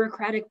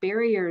 bureaucratic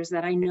barriers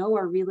that I know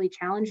are really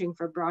challenging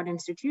for broad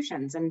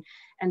institutions.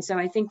 And so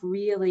I think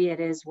really it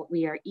is what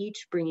we are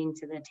each bringing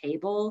to the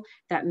table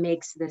that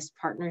makes this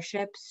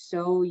partnership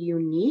so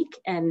unique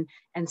and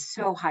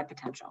so high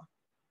potential.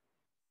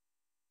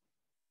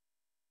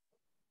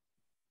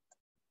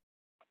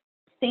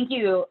 Thank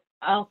you,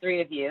 all three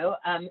of you.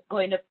 I'm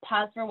going to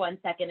pause for 1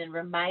 second and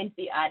remind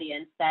the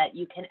audience that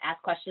you can ask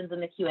questions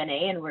in the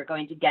Q&A, and we're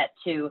going to get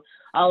to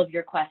all of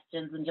your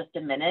questions in just a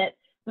minute.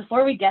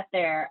 Before we get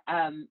there,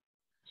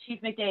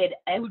 Chief McDade,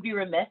 I would be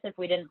remiss if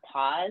we didn't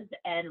pause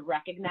and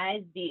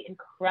recognize the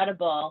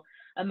incredible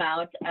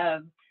amount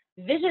of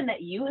vision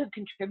that you have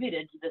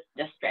contributed to this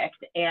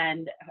district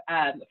and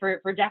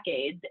for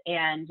decades,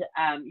 and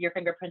your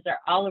fingerprints are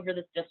all over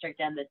this district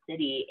and the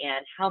city,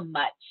 and how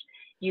much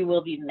you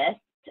will be missed.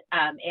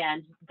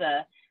 And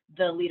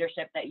the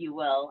leadership that you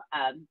will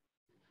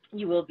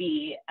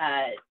be,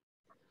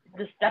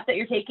 the stuff that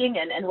you're taking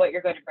and what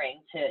you're going to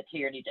bring to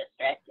your new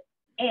district.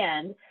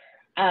 And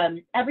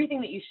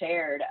everything that you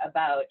shared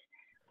about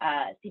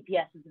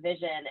CPS's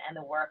vision and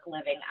the work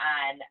living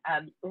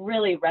on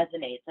really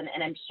resonates.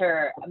 And I'm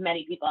sure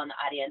many people in the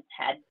audience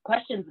had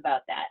questions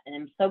about that. And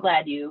I'm so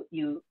glad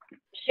you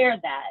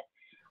shared that.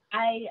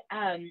 I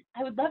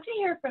would love to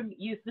hear from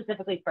you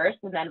specifically first,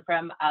 and then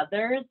from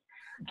others.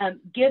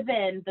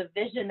 Given the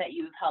vision that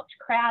you've helped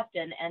craft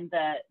and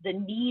the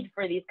need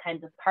for these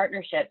kinds of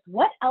partnerships,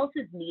 what else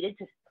is needed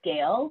to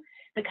scale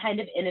the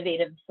kind of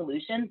innovative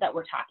solutions that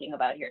we're talking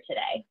about here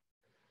today?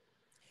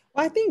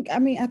 Well, I think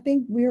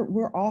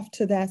we're off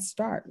to that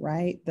start,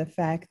 right? The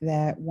fact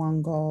that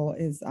OneGoal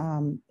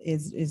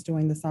is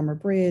doing the summer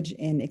bridge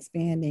and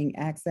expanding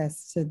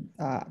access to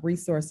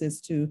resources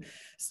to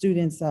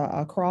students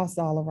across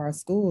all of our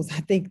schools. I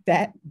think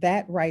that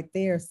right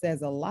there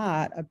says a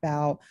lot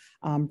about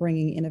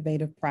bringing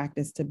innovative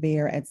practice to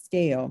bear at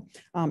scale.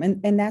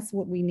 And that's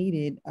what we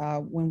needed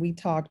when we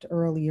talked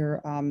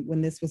earlier, when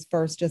this was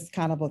first just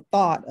kind of a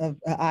thought of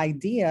an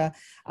idea.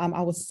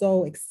 I was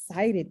so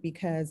excited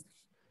because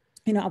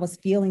I was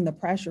feeling the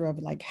pressure of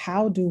like,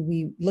 how do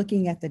we,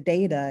 looking at the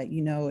data,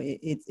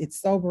 it's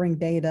sobering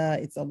data,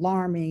 it's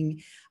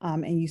alarming,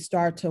 and you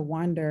start to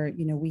wonder,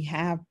 we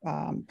have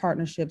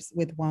partnerships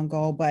with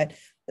OneGoal, but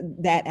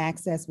that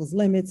access was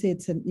limited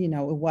to,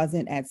 it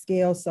wasn't at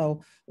scale.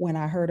 So when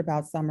I heard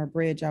about Summer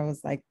Bridge, I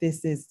was like,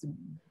 this is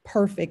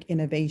perfect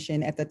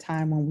innovation at the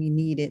time when we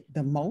need it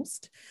the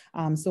most.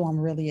 So I'm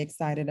really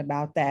excited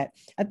about that.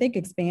 I think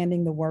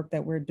expanding the work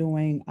that we're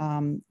doing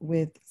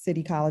with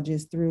city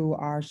colleges through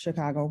our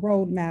Chicago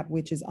roadmap,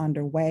 which is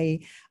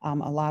underway. A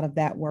lot of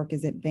that work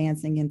is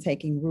advancing and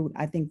taking root.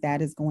 I think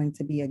that is going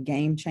to be a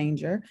game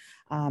changer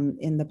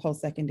in the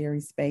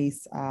post-secondary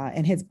space,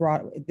 and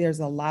there's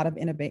a lot of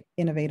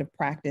innovative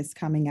practice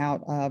coming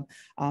out of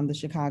the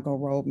Chicago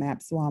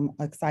roadmap. So I'm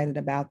excited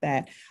about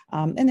that.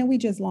 And then we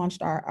just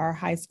launched our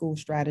high school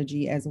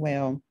strategy as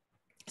well.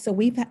 So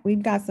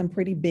we've got some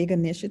pretty big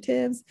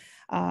initiatives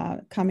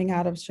coming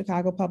out of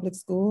Chicago Public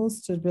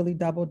Schools to really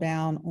double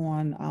down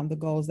on the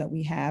goals that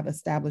we have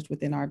established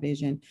within our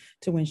vision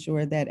to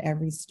ensure that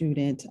every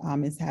student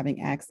is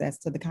having access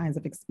to the kinds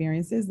of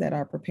experiences that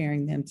are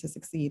preparing them to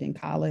succeed in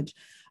college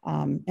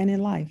and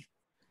in life.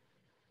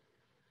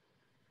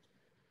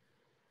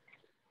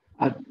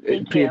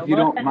 Priya, if you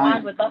don't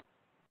mind,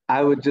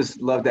 I would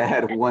just love to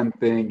add one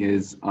thing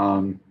is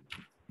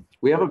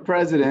we have a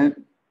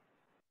president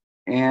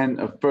and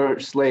a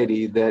first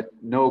lady that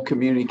know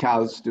community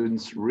college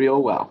students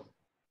real well,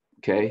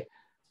 okay?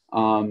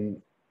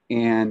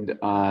 And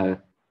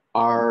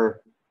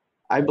are,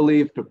 I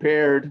believe,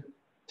 prepared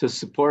to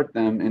support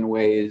them in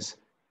ways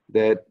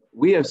that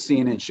we have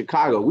seen in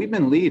Chicago. We've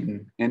been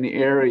leading in the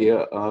area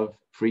of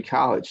free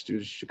college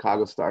through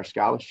Chicago Star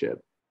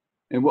Scholarship.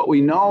 And what we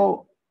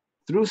know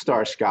through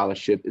Star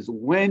Scholarship is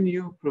when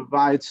you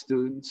provide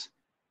students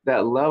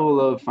that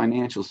level of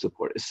financial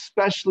support,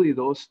 especially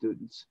those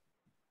students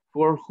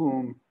for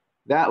whom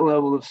that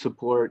level of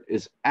support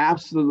is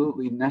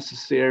absolutely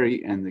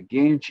necessary and the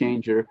game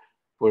changer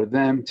for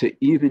them to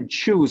even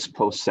choose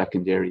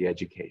post-secondary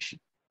education,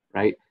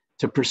 right?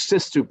 To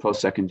persist through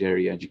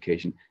post-secondary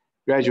education.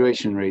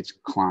 Graduation rates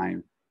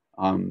climb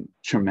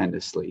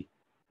tremendously,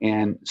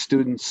 and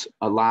students'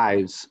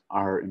 lives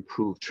are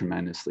improved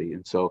tremendously.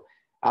 And so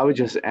I would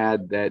just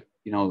add that,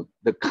 you know,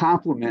 the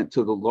complement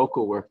to the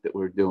local work that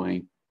we're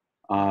doing,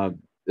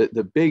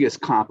 the biggest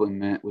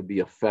complement would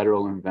be a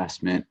federal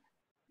investment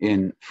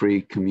in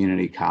free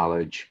community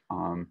college,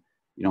 you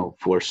know,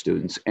 for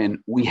students. And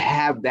we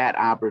have that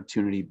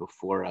opportunity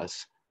before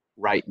us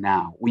right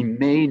now. We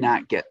may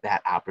not get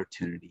that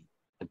opportunity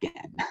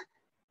again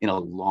in a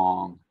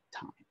long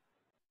time.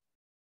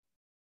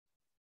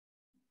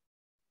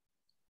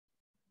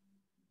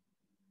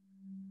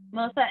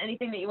 Melissa,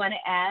 anything that you want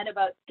to add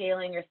about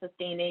scaling or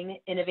sustaining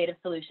innovative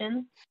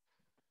solutions?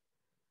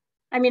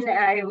 I mean,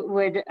 I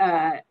would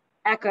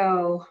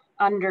echo,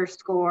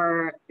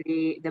 underscore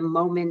the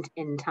moment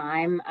in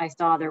time. I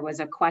saw there was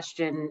a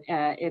question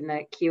in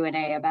the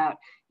Q&A about,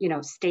 you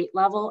know, state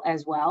level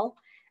as well.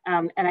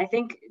 And I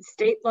think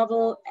state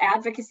level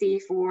advocacy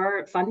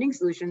for funding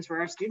solutions for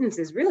our students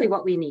is really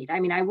what we need. I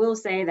mean, I will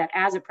say that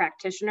as a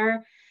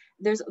practitioner,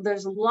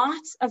 there's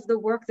lots of the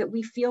work that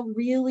we feel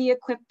really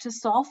equipped to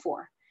solve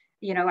for.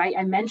 You know,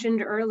 I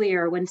mentioned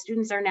earlier, when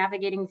students are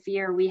navigating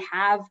fear, we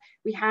have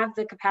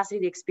the capacity,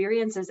 the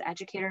experience as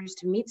educators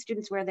to meet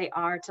students where they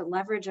are, to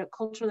leverage a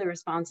culturally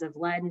responsive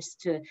lens,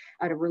 to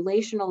a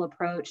relational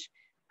approach.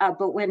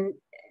 But when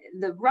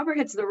the rubber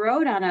hits the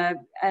road on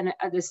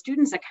the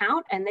student's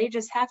account and they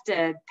just have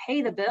to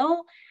pay the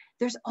bill,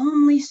 there's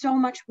only so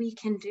much we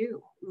can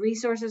do.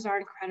 Resources are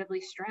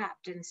incredibly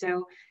strapped. And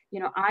so, you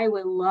know, I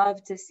would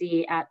love to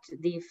see at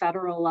the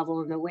federal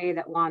level, in the way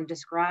that Juan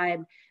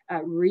described,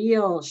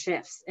 real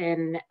shifts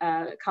in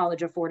college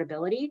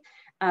affordability.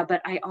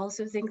 But I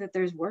also think that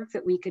there's work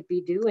that we could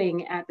be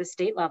doing at the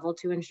state level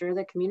to ensure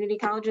that community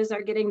colleges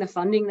are getting the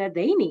funding that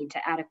they need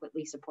to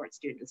adequately support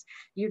students.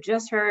 You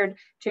just heard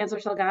Chancellor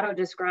Salgado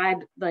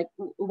describe like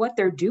what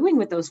they're doing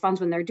with those funds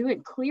when they're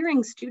doing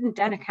clearing student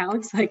debt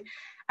accounts. Like,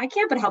 I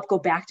can't but help go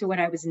back to when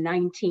I was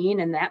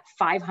 19 and that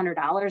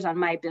 $500 on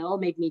my bill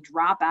made me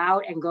drop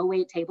out and go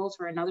wait tables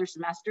for another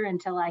semester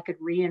until I could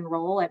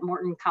re-enroll at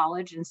Morton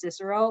College in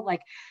Cicero.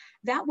 Like,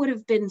 that would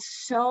have been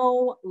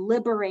so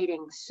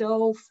liberating,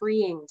 so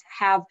freeing to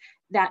have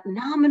that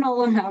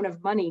nominal amount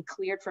of money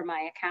cleared from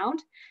my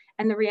account.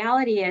 And the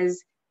reality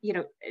is, you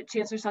know,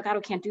 Chancellor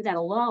Salgado can't do that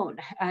alone.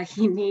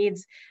 He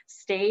needs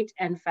state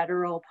and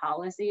federal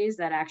policies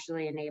that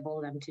actually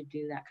enable them to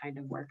do that kind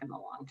of work in the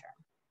long term.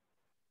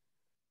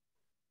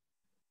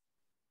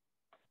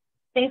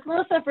 Thanks,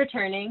 Melissa, for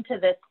turning to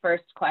this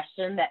first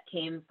question that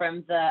came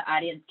from the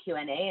audience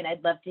Q&A. And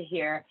I'd love to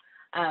hear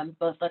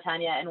both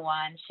LaTanya and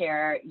Juan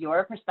share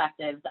your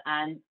perspectives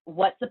on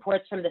what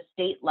supports from the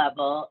state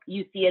level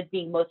you see as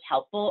being most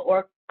helpful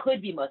or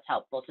could be most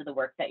helpful to the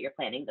work that you're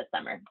planning this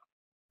summer.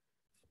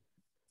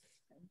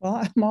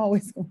 Well, I'm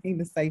always going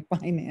to say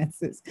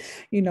finances,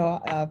 you know,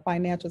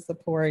 financial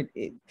support,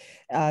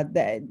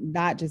 that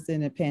not just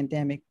in a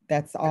pandemic,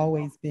 that's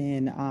always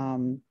been,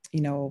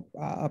 you know,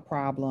 a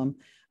problem.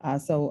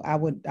 So I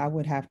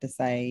would have to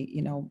say,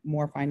 you know,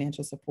 more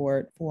financial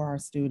support for our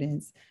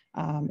students,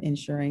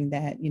 ensuring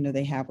that, you know,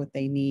 they have what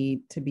they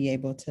need to be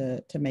able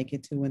to make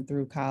it to and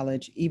through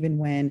college, even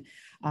when,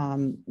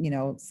 you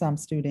know, some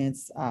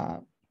students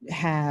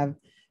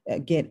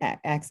get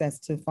access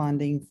to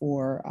funding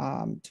for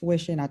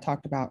tuition. I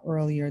talked about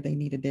earlier, they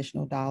need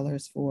additional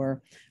dollars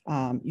for,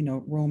 you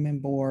know, room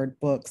and board,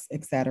 books,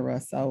 et cetera.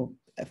 So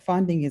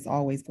funding is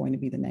always going to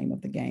be the name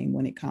of the game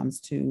when it comes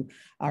to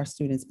our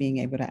students being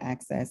able to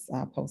access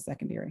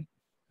post-secondary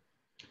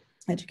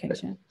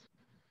education.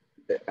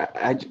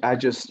 I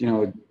just, you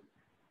know,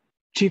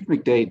 Chief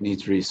McDade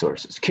needs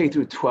resources. K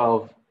through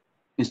 12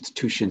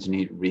 institutions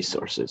need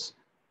resources.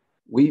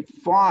 We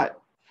fought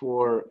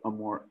for a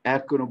more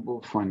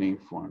equitable funding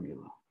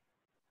formula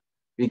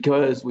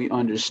because we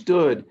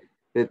understood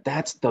that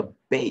that's the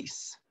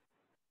base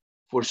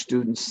for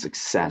student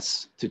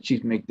success, to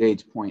Chief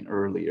McDade's point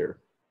earlier,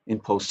 in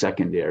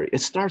post-secondary.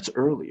 It starts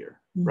earlier,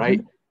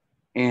 right?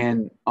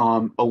 And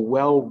a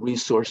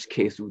well-resourced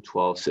K through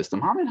 12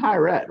 system. I'm in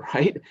higher ed,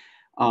 right?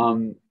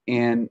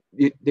 And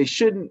they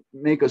shouldn't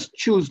make us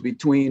choose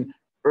between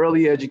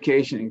early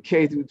education and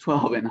K through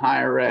 12 and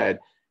higher ed.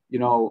 You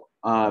know,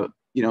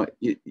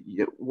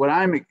 what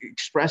I'm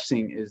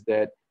expressing is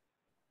that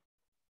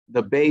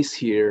the base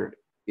here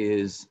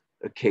is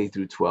a K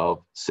through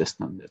 12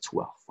 system that's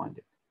well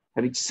funded.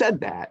 Having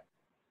said that,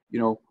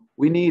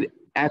 we need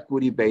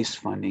equity-based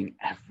funding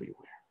everywhere,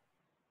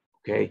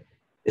 okay?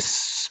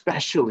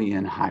 Especially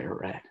in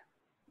higher ed,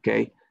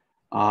 okay?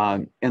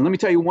 And let me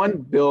tell you one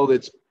bill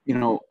that's,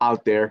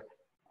 out there,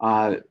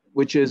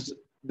 which is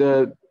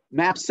the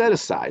MAP set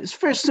aside. It's a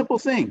very simple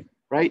thing,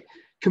 right?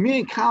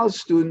 Community college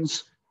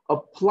students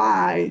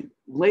apply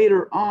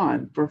later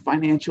on for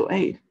financial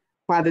aid.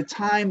 By the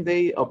time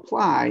they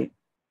apply,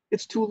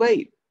 it's too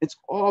late. It's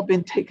all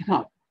been taken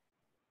up.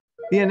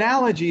 The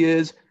analogy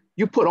is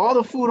you put all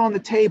the food on the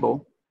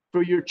table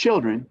for your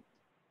children,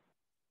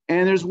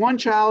 and there's one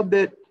child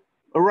that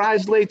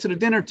arrives late to the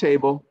dinner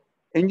table,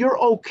 and you're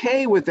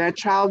okay with that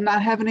child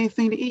not having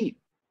anything to eat,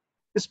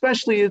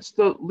 especially it's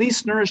the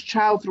least nourished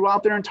child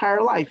throughout their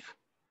entire life,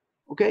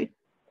 okay?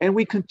 And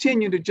we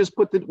continue to just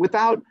put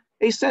without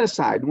a set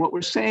aside. And what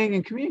we're saying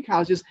in community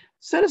colleges,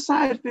 set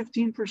aside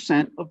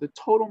 15% of the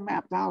total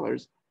MAP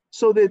dollars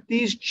so that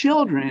these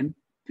children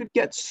could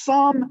get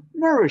some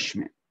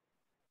nourishment.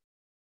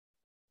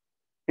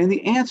 And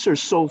the answer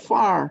so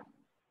far,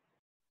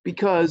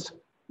 because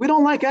we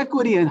don't like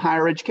equity in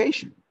higher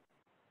education.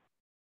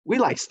 We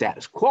like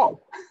status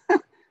quo.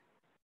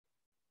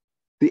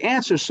 The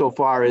answer so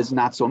far is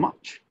not so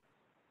much.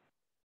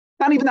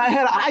 Not even the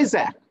head of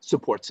ISAC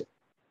supports it.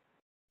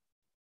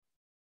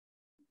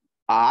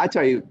 I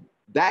tell you,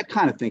 that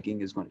kind of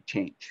thinking is going to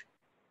change.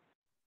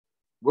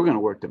 We're going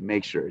to work to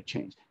make sure it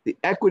changes. The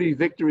equity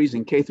victories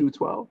in K through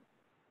 12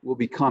 will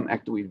become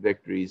equity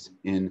victories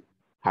in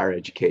higher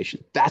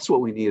education. That's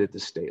what we need at the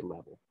state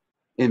level.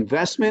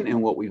 Investment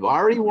in what we've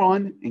already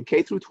run in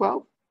K through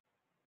 12,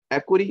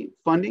 equity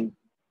funding,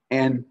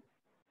 and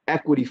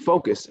equity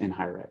focus in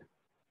higher ed.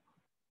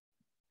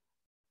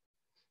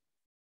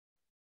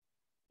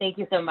 Thank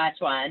you so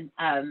much, Juan.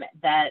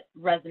 That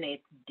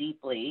resonates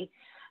deeply,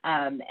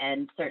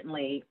 and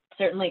certainly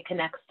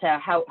connects to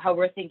how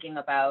we're thinking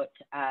about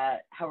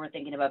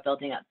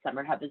building up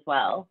Summer Hub as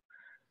well.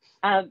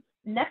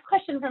 Next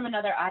question from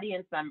another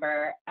audience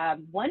member.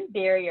 One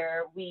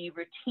barrier we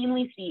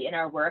routinely see in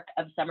our work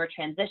of summer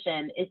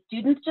transition is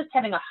students just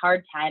having a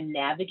hard time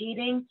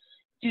navigating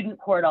student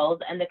portals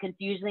and the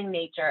confusing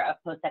nature of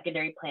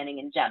post-secondary planning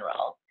in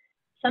general.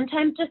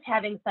 Sometimes just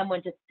having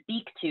someone to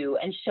speak to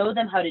and show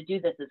them how to do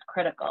this is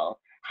critical.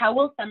 How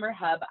will Summer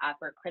Hub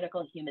offer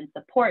critical human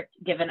support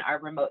given our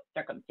remote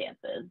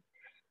circumstances?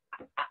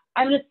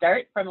 I'm going to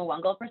start from a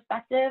OneGoal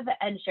perspective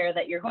and share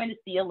that you're going to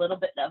see a little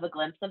bit of a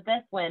glimpse of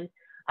this when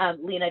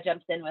Lena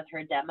jumps in with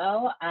her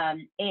demo.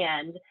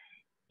 And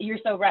you're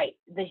so right,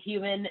 the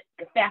human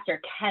factor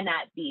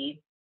cannot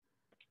be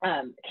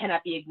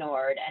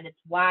ignored, and it's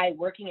why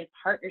working in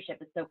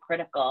partnership is so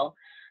critical.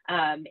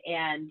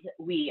 And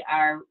we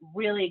are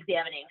really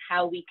examining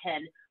how we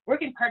can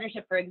work in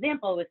partnership, for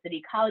example, with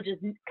City College's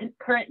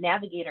current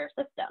navigator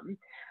system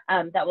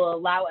that will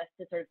allow us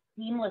to sort of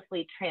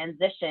seamlessly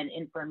transition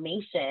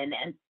information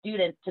and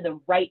students to the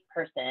right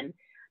person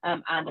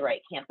on the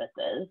right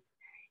campuses.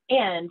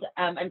 And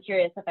I'm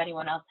curious if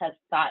anyone else has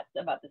thoughts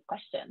about this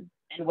question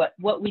and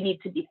what we need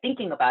to be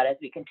thinking about as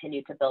we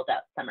continue to build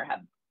out Summer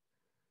Hub.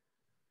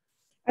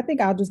 I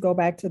think I'll just go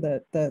back to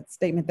the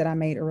statement that I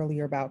made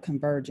earlier about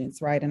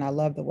convergence, right? And I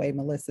love the way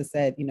Melissa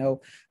said,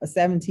 a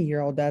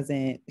 17-year-old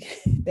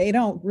they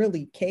don't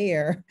really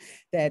care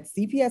that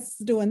CPS is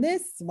doing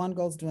this,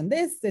 OneGoal is doing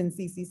this, and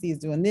CCC is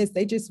doing this.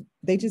 They just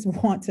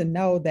want to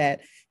know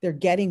that they're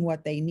getting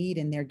what they need,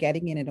 and they're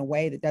getting it in a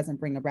way that doesn't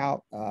bring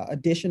about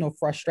additional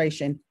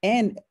frustration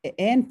and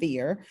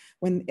fear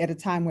when at a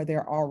time where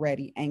they're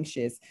already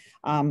anxious.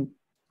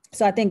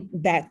 So I think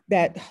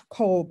that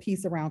whole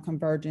piece around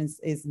convergence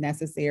is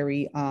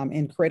necessary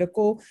and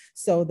critical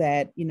so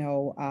that,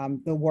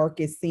 the work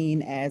is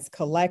seen as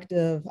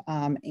collective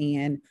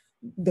and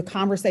the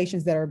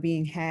conversations that are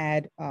being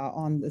had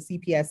on the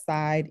CPS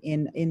side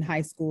in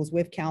high schools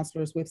with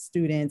counselors, with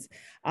students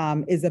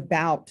is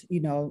about,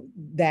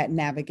 that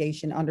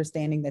navigation,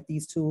 understanding that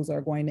these tools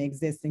are going to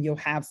exist and you'll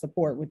have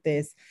support with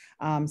this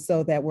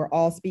so that we're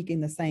all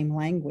speaking the same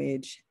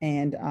language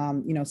and,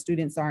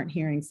 students aren't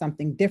hearing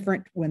something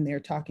different when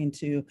they're talking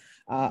to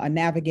a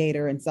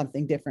navigator and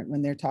something different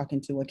when they're talking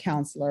to a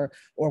counselor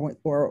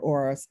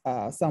or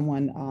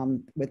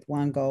someone with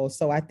OneGoal.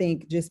 So I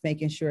think just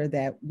making sure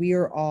that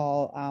we're all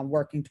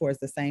working towards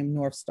the same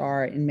North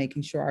Star and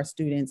making sure our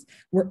students,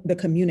 the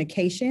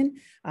communication,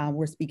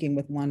 we're speaking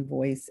with one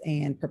voice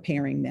and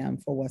preparing them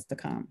for what's to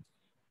come.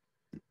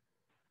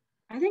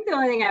 I think the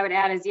only thing I would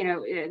add is,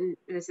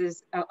 this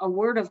is a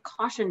word of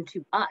caution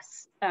to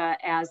us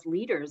as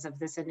leaders of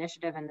this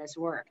initiative and this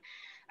work.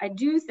 I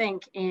do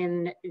think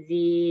in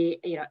the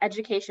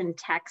education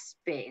tech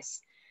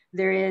space,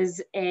 there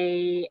is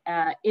a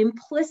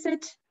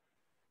implicit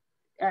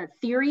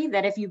theory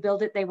that if you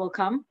build it, they will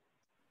come.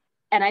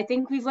 And I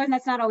think we've learned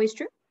that's not always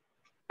true.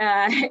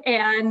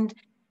 And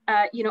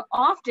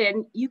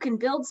often you can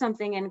build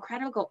something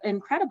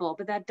incredible,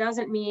 but that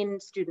doesn't mean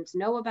students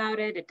know about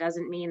it. It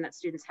doesn't mean that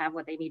students have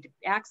what they need to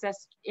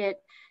access it.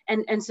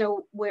 And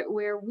so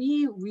where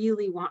we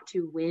really want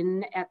to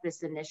win at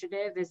this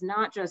initiative is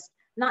not just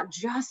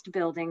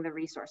building the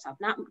resource hub,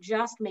 not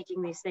just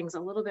making these things a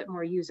little bit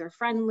more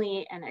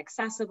user-friendly and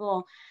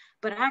accessible,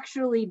 but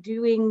actually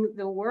doing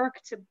the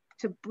work to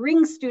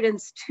bring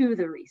students to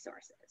the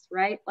resources,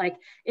 right? Like,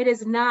 it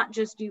is not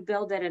just you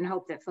build it and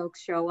hope that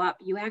folks show up.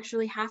 You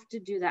actually have to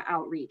do the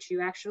outreach.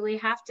 You actually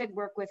have to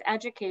work with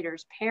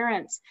educators,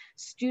 parents,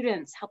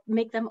 students, help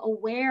make them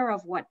aware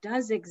of what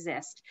does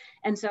exist.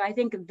 And so I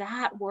think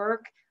that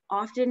work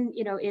often,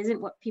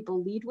 isn't what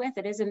people lead with.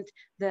 It isn't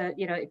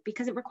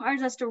because it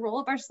requires us to roll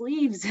up our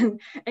sleeves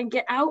and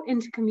get out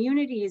into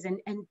communities.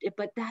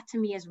 But that to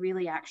me is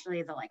really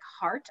actually the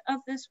heart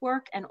of this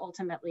work, and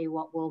ultimately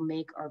what will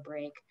make or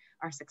break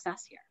our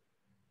success here.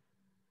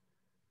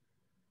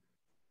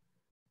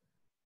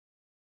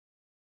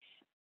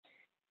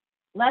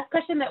 Last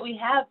question that we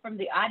have from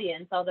the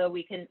audience, although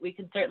we can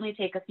certainly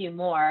take a few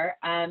more,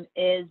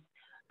 is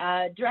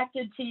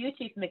directed to you,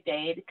 Chief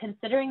McDade.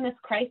 Considering this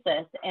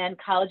crisis and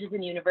colleges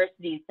and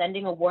universities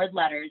sending award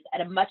letters at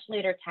a much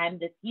later time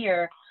this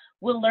year,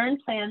 will the Learn,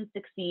 Plan,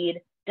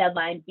 Succeed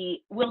deadline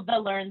be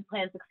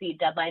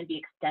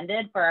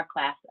extended for our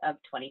class of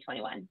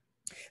 2021?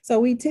 So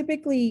we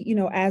typically,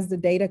 as the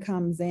data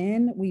comes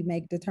in, we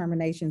make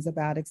determinations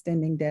about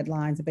extending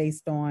deadlines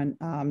based on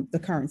the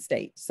current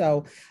state.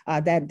 So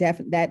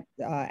that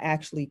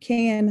actually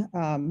can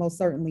most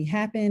certainly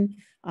happen.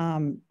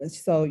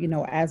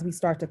 As we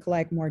start to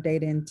collect more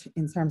data in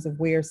terms of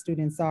where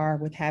students are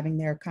with having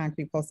their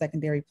concrete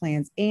post-secondary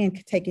plans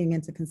and taking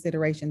into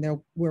consideration there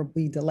will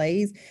be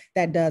delays,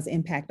 that does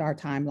impact our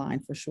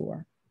timeline for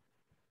sure.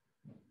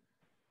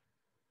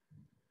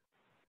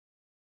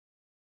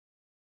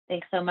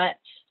 Thanks so much.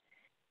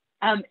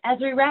 As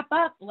we wrap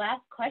up,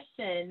 last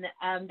question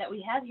that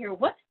we have here,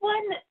 what's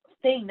one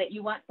thing that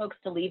you want folks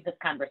to leave this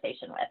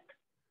conversation with?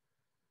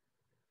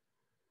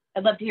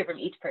 I'd love to hear from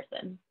each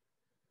person.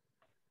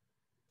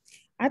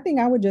 I think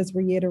I would just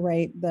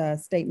reiterate the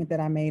statement that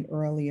I made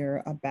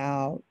earlier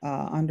about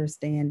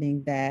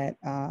understanding that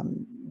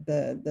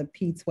the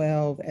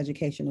P-12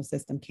 educational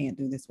system can't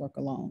do this work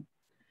alone.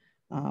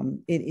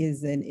 It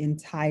is an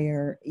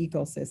entire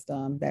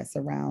ecosystem that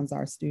surrounds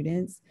our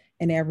students,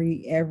 and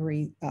every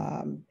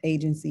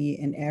agency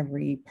and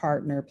every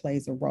partner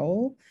plays a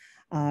role.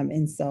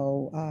 And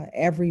so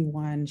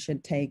everyone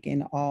should take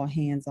an all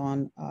hands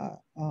on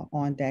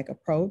deck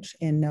approach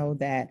and know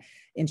that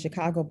in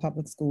Chicago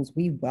Public Schools,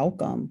 we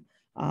welcome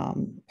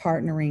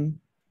partnering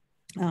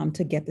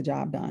to get the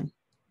job done.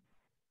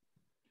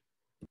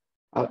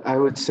 I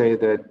would say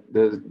that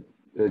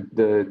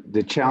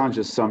the challenge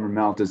of summer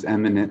melt is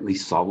eminently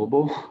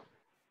solvable.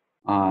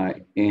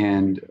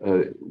 And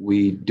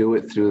we do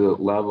it through the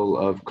level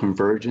of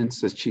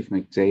convergence, as Chief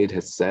McDade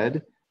has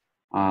said,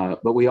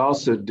 but we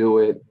also do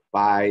it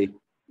by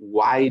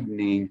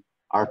widening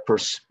our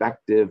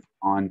perspective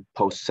on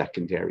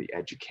post-secondary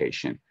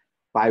education,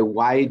 by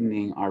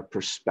widening our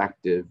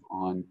perspective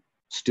on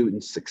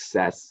student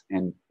success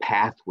and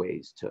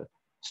pathways to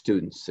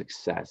student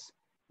success,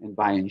 and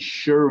by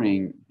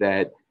ensuring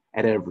that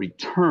at every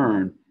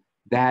turn,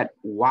 that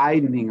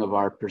widening of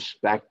our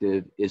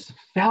perspective is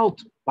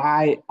felt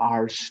by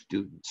our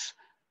students.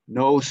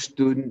 No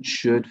student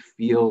should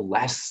feel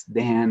less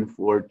than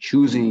for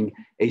choosing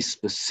a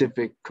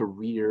specific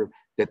career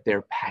that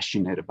they're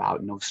passionate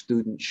about. No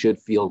student should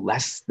feel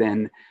less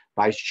than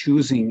by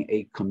choosing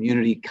a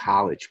community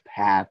college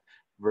path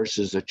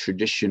versus a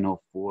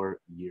traditional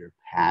four-year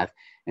path.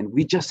 And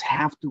we just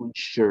have to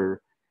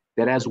ensure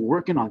that as we're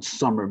working on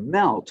summer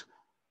melt,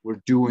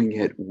 we're doing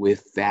it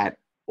with that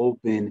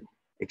open,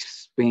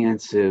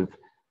 expansive,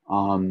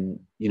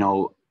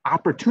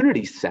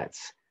 opportunity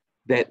sets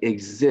that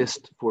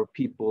exist for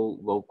people,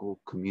 local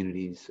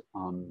communities,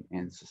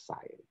 and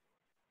society.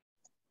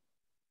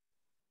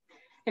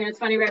 And it's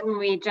funny, right when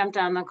we jumped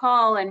on the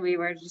call and we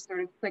were just sort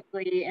of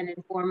quickly and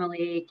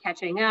informally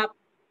catching up,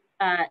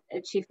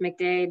 Chief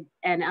McDade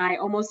and I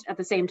almost at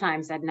the same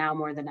time said now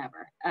more than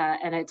ever.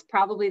 And it's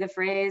probably the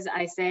phrase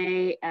I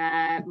say,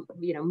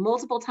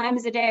 multiple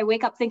times a day. I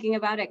wake up thinking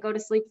about it, go to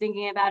sleep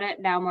thinking about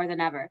it, now more than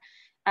ever.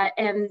 I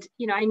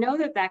know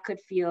that could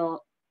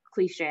feel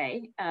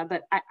cliche,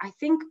 but I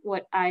think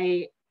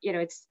I'm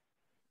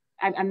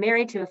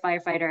married to a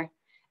firefighter.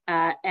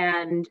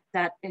 And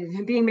that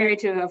being married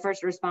to a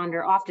first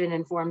responder often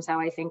informs how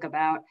I think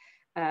about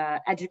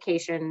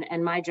education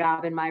and my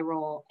job and my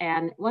role.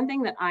 And one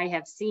thing that I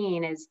have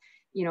seen is,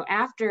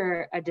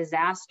 after a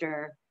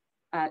disaster,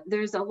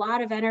 there's a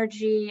lot of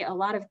energy, a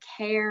lot of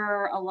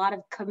care, a lot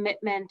of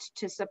commitment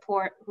to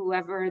support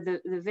whoever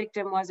the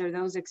victim was or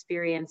those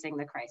experiencing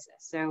the crisis.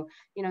 So,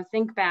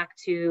 think back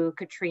to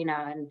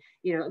Katrina and,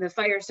 the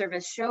fire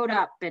service showed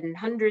up and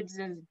hundreds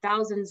of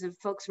thousands of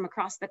folks from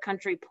across the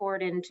country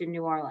poured into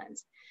New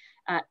Orleans.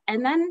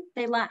 And then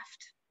they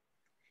left.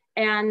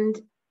 And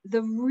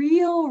the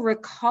real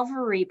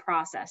recovery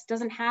process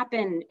doesn't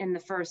happen in the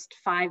first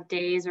 5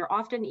 days or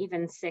often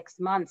even 6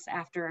 months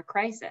after a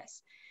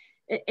crisis.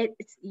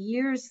 It's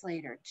years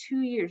later,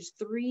 2 years,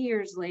 3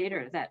 years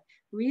later, that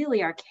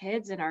really our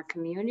kids and our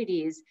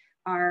communities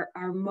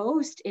are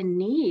most in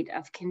need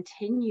of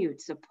continued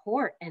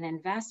support and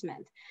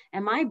investment.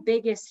 And my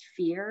biggest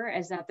fear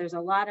is that there's a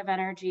lot of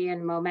energy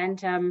and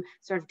momentum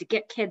sort of to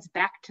get kids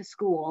back to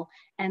school,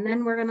 and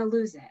then we're going to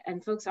lose it.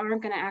 And folks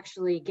aren't going to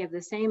actually give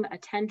the same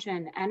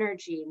attention,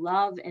 energy,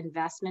 love,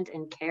 investment,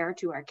 and care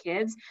to our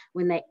kids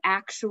when they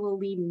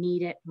actually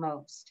need it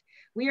most.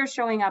 We are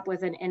showing up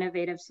with an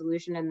innovative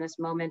solution in this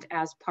moment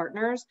as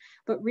partners,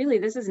 but really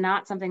this is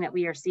not something that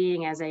we are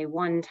seeing as a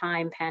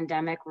one-time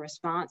pandemic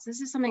response.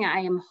 This is something I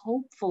am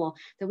hopeful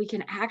that we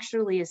can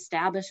actually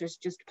establish as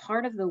just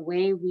part of the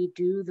way we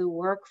do the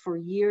work for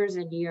years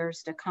and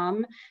years to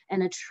come,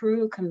 and a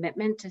true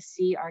commitment to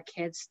see our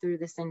kids through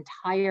this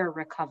entire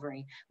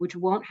recovery, which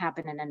won't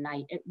happen in a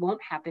night, it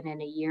won't happen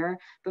in a year,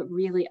 but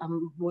really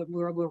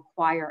will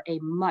require a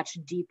much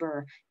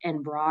deeper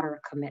and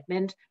broader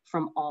commitment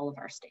from all of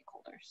our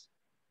stakeholders.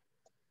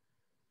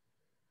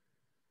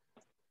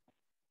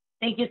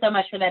 Thank you so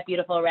much for that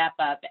beautiful wrap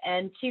up.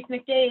 And Chief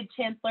McDade,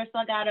 Chancellor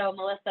Salgado,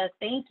 Melissa,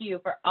 thank you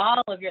for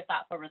all of your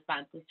thoughtful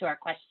responses to our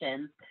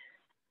questions.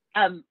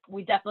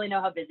 We definitely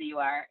know how busy you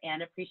are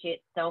and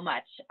appreciate so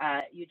much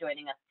you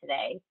joining us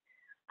today.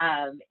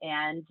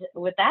 And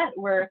with that,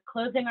 we're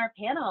closing our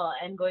panel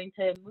and going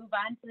to move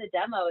on to the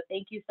demo.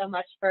 Thank you so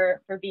much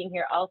for being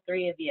here, all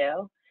three of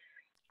you.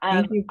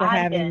 Thank you for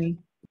having me.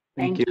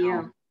 Thank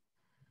you.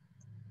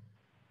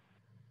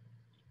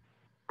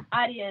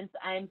 Audience,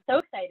 I'm so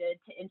excited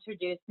to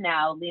introduce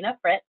now Lena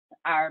Fritz,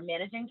 our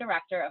Managing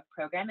Director of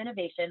Program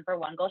Innovation for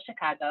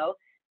OneGoal-Chicago,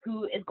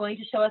 who is going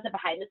to show us a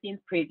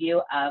behind-the-scenes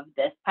preview of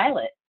this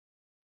pilot.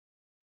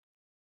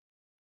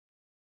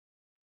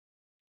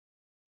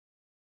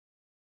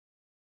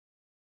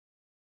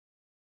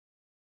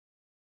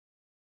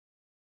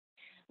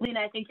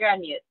 Lena, I think you're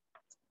on mute.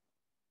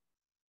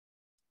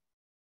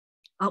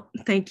 Oh,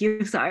 thank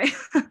you. Sorry.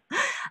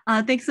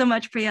 Thanks so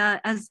much,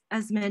 Priya. As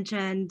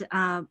mentioned,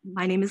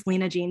 my name is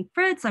Lena Jean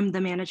Fritz. I'm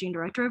the Managing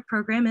Director of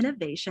Program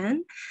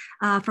Innovation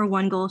for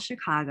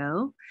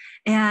OneGoal-Chicago.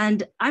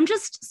 And I'm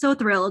just so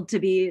thrilled to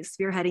be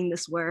spearheading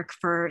this work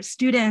for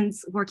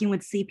students, working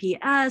with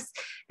CPS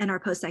and our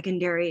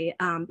post-secondary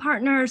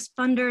partners,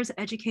 funders,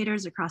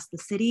 educators across the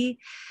city,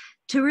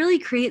 to really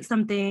create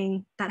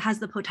something that has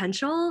the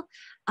potential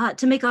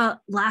to make a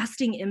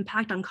lasting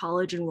impact on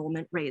college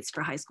enrollment rates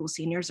for high school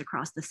seniors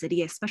across the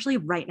city, especially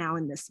right now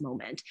in this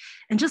moment.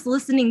 And just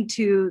listening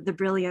to the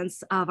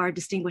brilliance of our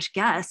distinguished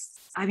guests,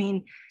 I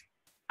mean,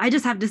 I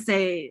just have to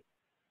say,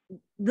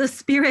 the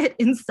spirit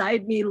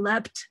inside me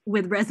leapt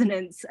with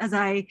resonance as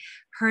I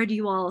heard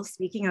you all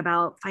speaking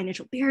about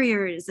financial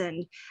barriers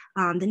and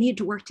the need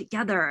to work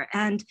together.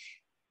 And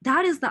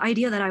that is the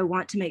idea that I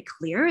want to make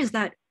clear, is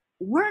that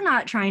we're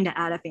not trying to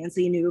add a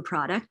fancy new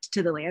product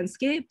to the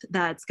landscape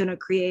that's going to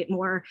create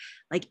more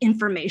like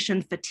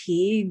information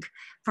fatigue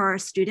for our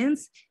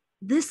students.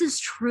 This is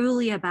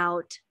truly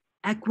about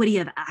equity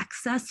of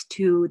access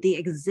to the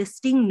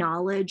existing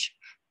knowledge,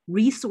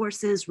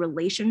 resources,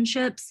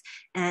 relationships,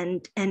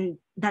 and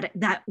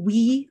that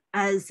we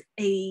as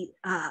a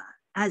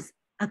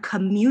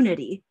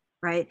community,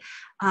 right,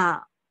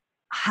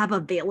 have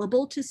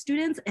available to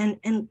students,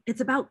 and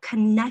it's about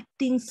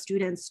connecting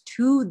students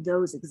to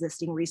those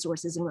existing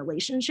resources and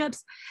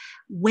relationships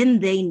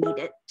when they need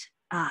it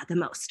the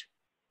most.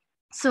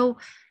 So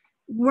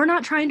we're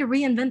not trying to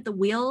reinvent the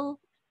wheel.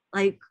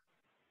 Like,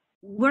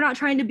 we're not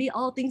trying to be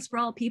all things for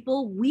all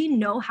people. We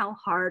know how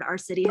hard our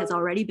city has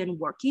already been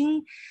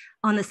working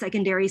on the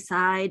secondary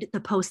side,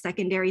 the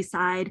post-secondary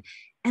side,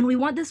 and we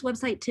want this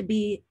website to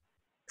be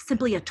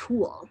simply a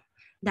tool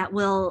that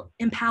will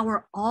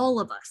empower all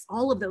of us,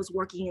 all of those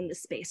working in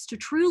this space, to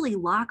truly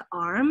lock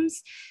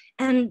arms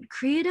and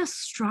create a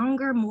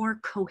stronger, more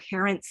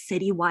coherent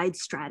citywide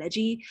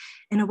strategy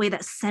in a way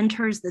that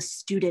centers the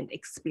student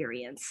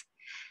experience.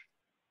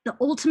 The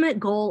ultimate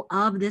goal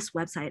of this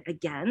website,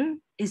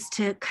 again, is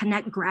to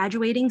connect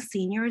graduating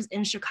seniors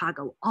in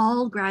Chicago,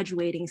 all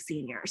graduating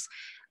seniors,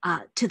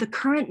 to the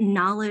current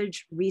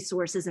knowledge,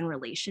 resources, and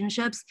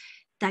relationships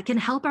that can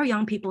help our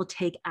young people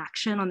take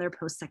action on their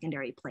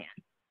post-secondary plan.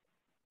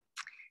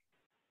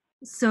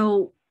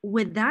 So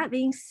with that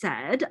being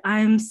said,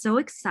 I'm so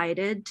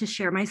excited to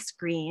share my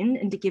screen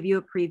and to give you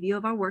a preview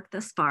of our work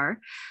thus far,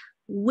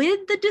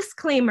 with the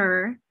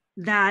disclaimer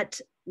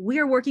that we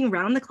are working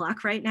round the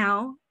clock right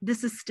now.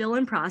 This is still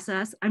in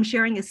process. I'm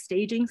sharing a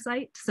staging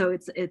site, so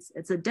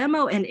it's a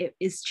demo and it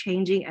is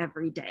changing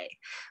every day.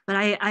 But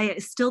I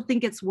still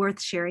think it's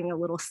worth sharing a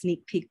little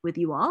sneak peek with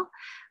you all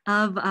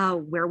of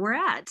where we're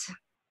at.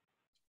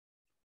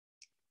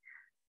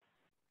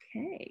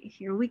 Okay,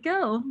 here we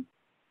go.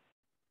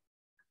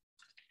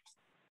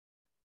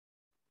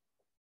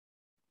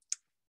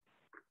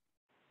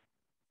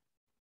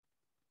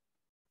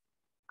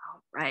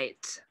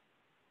 Right.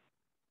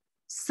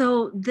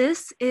 So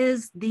this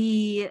is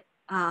the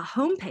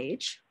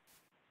homepage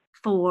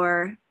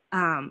for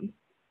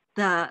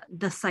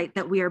the site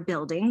that we are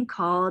building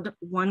called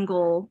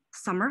OneGoal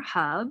Summer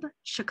Hub,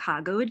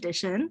 Chicago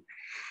edition.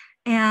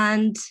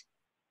 And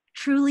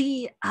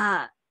truly,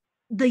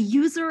 the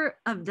user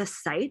of the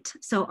site,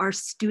 so our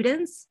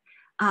students,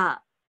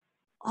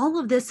 all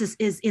of this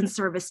is in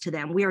service to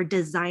them. We are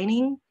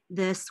designing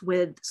this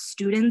with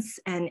students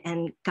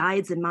and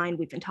guides in mind.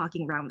 We've been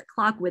talking around the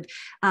clock with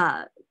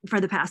for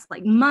the past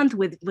month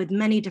with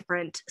many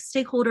different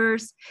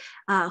stakeholders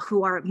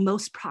who are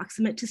most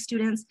proximate to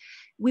students.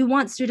 We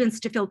want students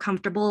to feel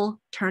comfortable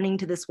turning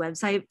to this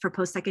website for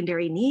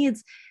post-secondary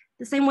needs,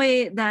 the same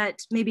way that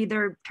maybe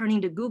they're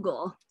turning to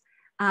Google.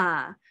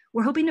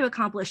 We're hoping to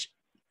accomplish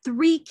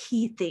 3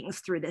 key things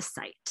through this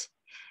site.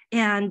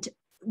 And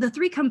the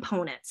 3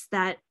 components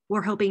that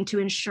we're hoping to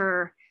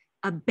ensure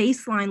a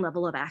baseline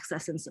level of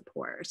access and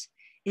support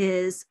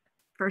is,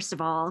 first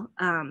of all,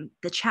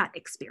 the chat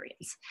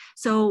experience.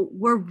 So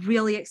we're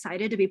really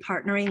excited to be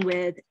partnering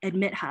with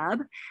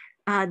AdmitHub.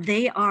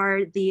 They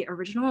are the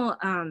original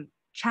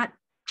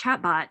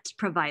chatbot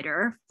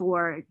provider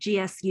for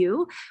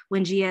GSU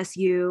when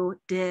GSU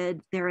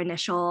did their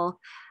initial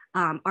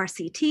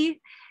RCT.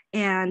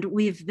 And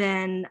we've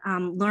been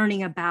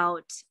learning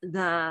about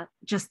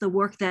just the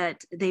work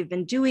that they've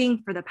been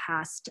doing for the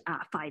past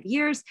 5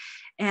 years.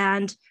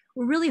 And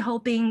we're really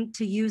hoping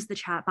to use the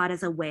chatbot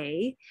as a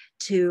way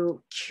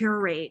to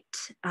curate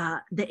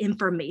the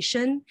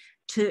information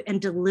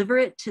and deliver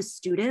it to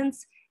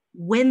students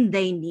when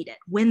they need it,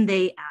 when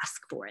they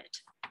ask for it.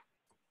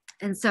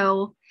 And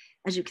so,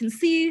 as you can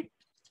see,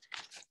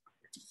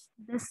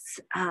 this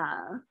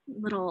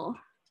little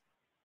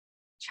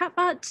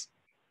chatbot,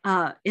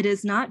 it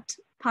is not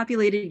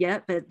populated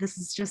yet, but this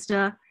is just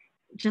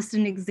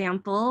an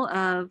example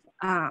of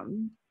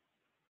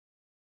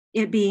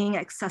it being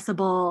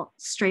accessible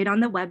straight on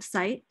the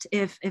website.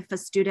 If a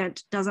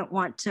student doesn't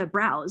want to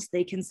browse,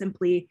 they can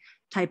simply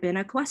type in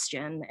a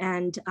question,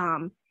 and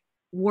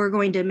we're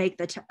going to make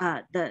the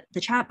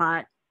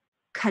chatbot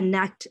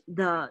connect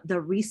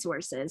the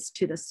resources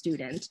to the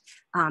student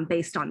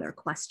based on their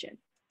question.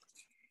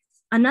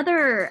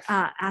 Another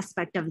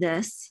aspect of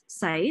this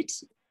site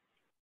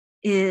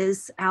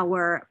is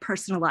our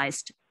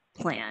personalized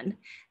plan.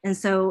 And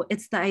so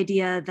it's the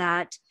idea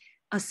that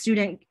a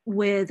student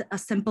with a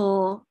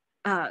simple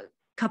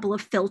couple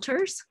of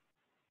filters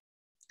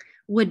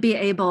would be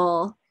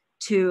able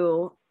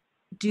to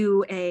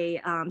do a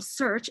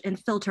search and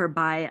filter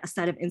by a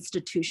set of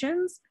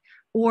institutions,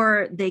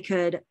 or they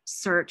could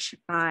search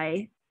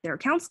by their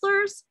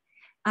counselors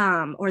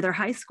or their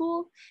high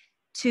school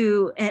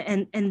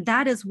and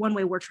that is one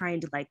way we're trying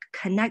to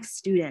connect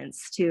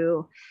students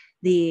to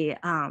the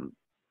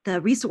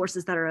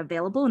resources that are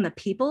available and the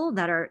people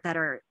that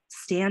are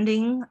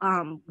standing,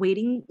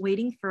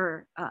 waiting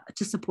for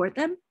to support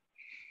them.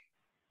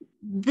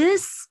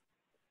 This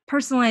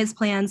personalized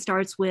plan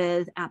starts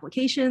with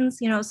applications,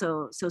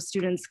 so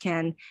students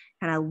can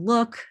kind of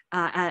look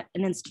at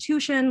an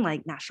institution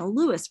like National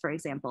Louis, for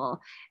example,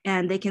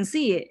 and they can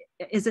see,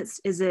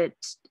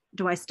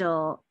 do I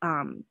still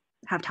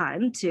have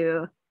time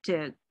to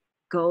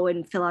go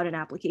and fill out an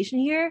application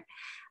here?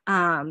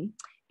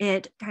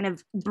 It kind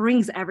of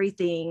brings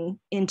everything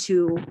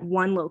into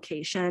one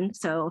location.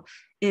 So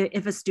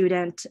if a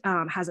student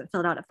hasn't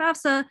filled out a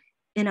FAFSA,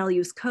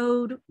 NLU's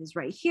code is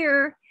right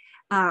here.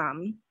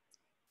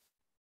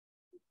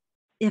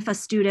 If a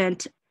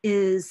student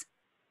is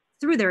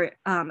through their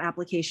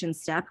application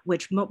step,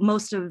 which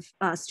most of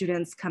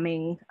students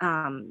coming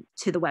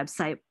to the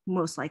website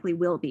most likely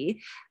will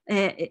be,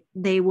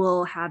 they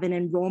will have an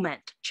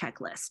enrollment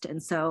checklist.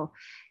 And so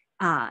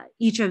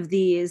each of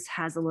these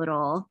has a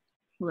little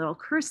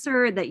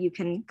cursor that you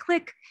can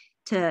click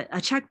to a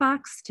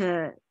checkbox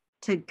to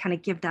kind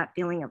of give that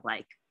feeling of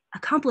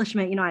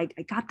accomplishment. I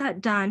got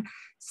that done,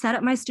 set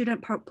up my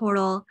student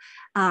portal,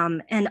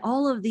 and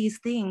all of these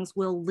things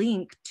will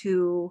link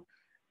to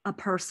a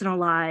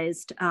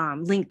personalized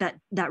link that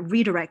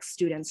redirects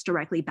students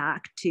directly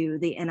back to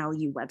the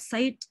NLU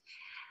website.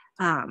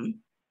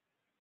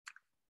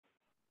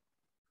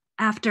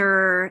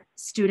 After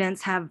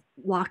students have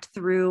walked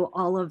through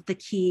all of the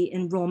key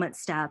enrollment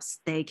steps,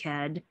 they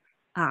could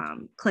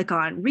click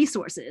on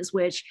resources,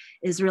 which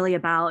is really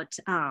about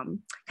kind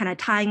of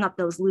tying up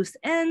those loose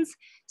ends.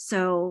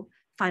 So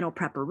final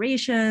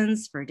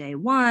preparations for day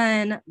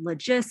one,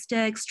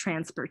 logistics,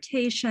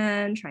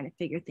 transportation, trying to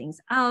figure things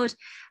out,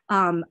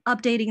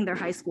 updating their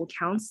high school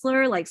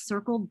counselor,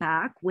 circle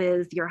back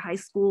with your high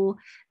school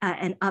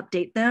and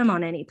update them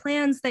on any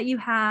plans that you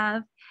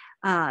have.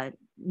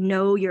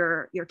 Know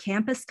your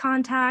campus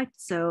contact.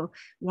 So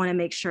want to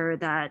make sure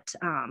that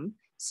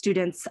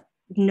students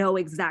know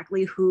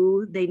exactly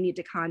who they need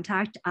to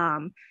contact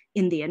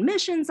in the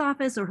admissions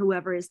office or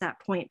whoever is that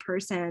point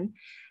person.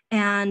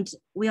 And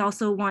we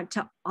also want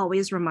to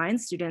always remind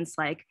students,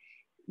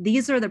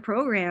 these are the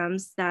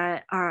programs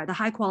that are the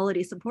high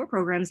quality support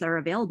programs that are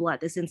available at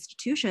this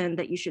institution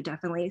that you should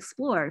definitely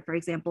explore. For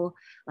example,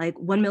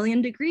 1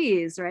 Million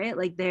Degrees, right?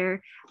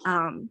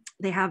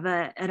 They have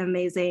an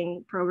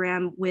amazing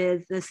program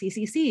with the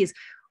CCCs.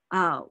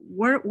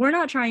 we're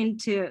not trying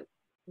to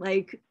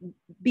like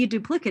be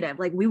duplicative.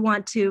 Like we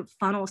want to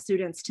funnel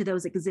students to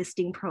those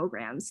existing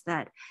programs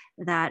that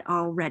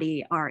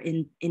already are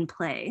in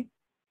play.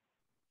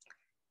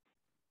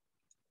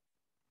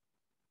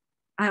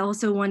 I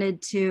also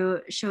wanted to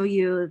show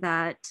you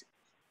that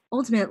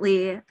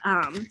ultimately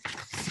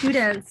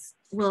students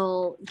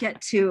will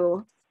get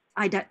to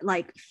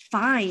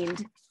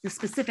find the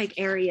specific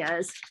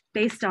areas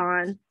based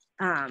on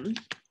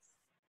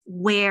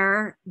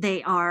where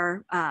they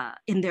are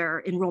in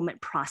their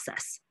enrollment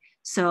process.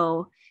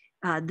 So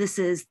this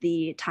is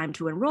the time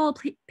to enroll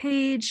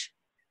page.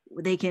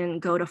 They can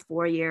go to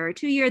 4-year,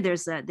 2-year.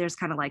 There's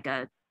kind of like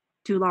a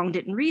too long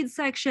didn't read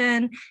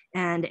section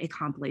and a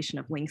compilation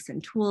of links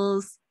and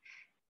tools.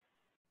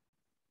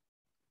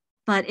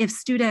 But if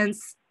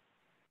students,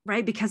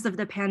 right, because of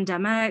the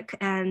pandemic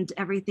and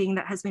everything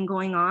that has been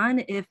going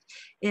on,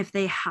 if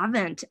they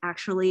haven't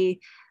actually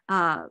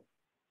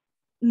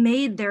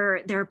made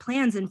their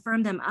plans and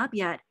firmed them up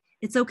yet,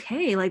 it's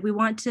okay. Like we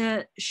want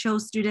to show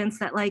students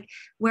that like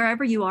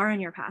wherever you are in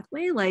your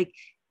pathway, like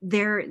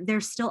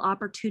there's still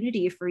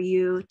opportunity for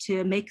you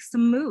to make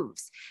some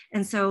moves.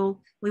 And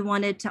so we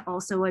wanted to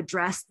also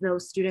address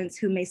those students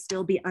who may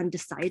still be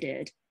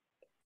undecided.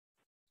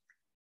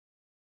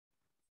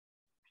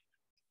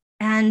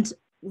 And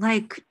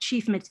like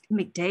Chief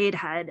McDade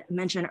had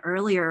mentioned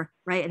earlier,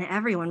 right, and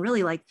everyone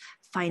really, like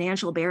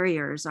financial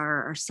barriers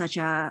are such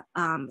a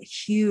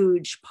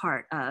huge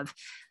part of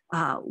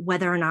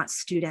whether or not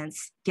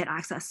students get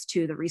access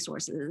to the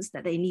resources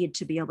that they need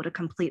to be able to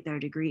complete their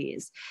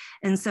degrees.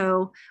 And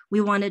so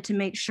we wanted to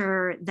make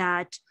sure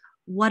that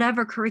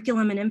whatever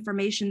curriculum and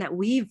information that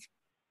we've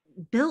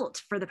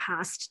built for the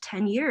past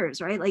 10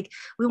 years, right? Like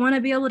we want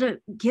to be able to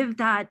give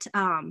that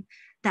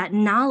that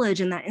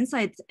knowledge and that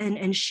insight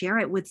and share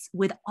it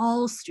with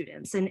all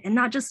students and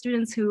not just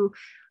students who,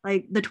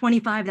 like the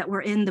 25 that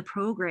were in the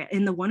program,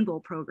 in the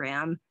OneGoal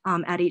program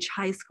at each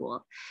high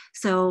school.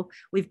 So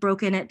we've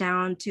broken it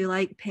down to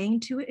like paying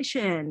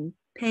tuition,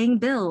 paying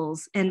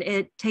bills, and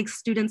it takes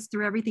students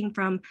through everything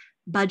from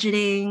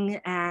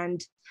budgeting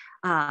and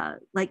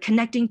like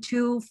connecting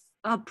to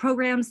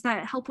programs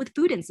that help with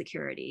food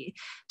insecurity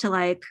to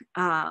like,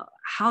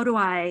 how do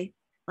I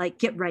like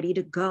get ready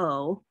to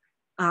go?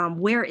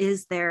 Where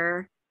is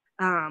there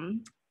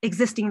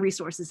existing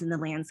resources in the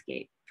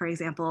landscape? For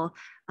example,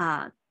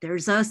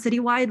 there's a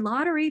citywide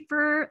lottery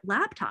for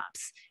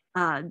laptops.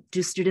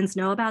 Do students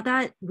know about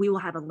that? We will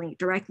have a link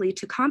directly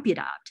to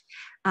CompuAdopt.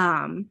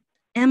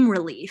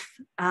 MRelief,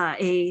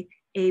 a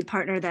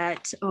partner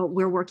that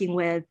we're working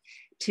with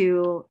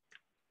to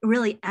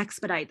really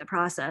expedite the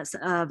process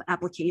of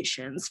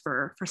applications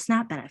for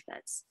SNAP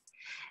benefits.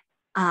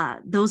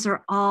 Those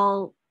are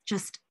all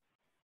just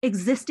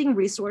existing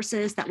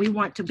resources that we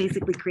want to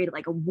basically create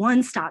like a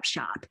one-stop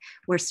shop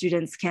where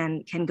students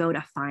can go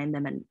to find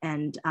them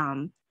and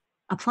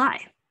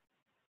apply.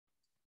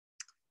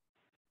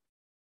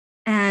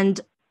 And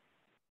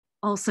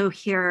also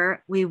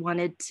here, we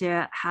wanted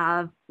to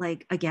have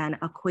like, again,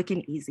 a quick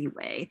and easy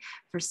way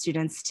for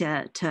students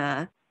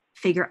to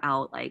figure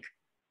out like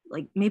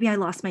maybe I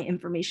lost my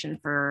information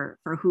for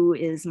who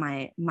is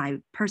my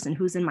person,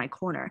 who's in my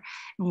corner,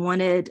 and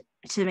wanted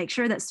to make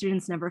sure that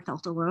students never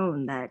felt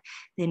alone, that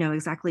they know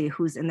exactly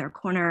who's in their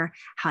corner,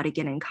 how to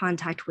get in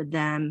contact with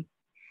them.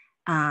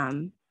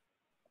 And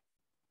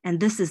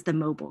this is the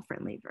mobile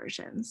friendly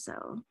version.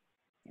 So,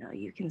 you know,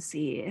 you can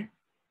see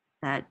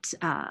that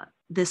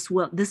this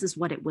is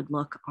what it would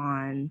look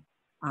on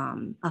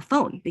a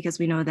phone, because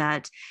we know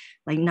that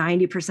like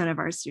 90% of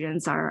our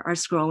students are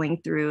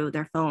scrolling through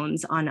their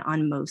phones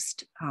on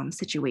most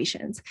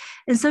situations.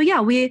 And so,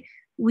 yeah,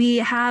 we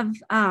have,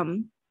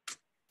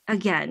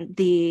 again,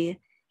 the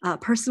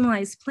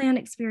personalized plan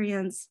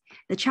experience,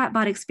 the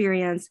chatbot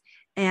experience,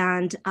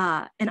 and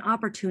an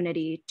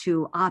opportunity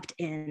to opt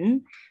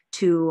in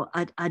to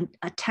a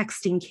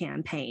texting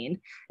campaign.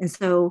 And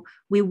so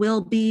we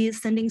will be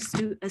sending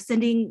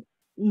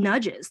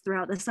nudges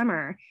throughout the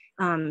summer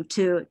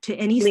to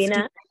any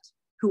student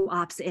who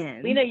opts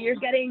in. Lena, you're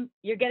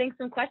getting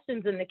some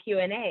questions in the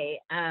Q&A,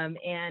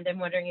 and I'm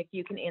wondering if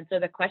you can answer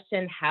the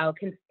question, how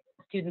can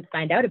students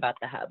find out about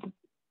the hub?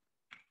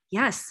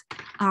 Yes,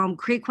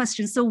 great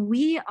question. So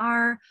we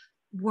are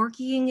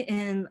working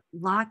in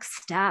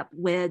lockstep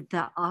with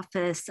the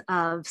Office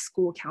of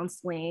School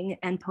Counseling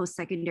and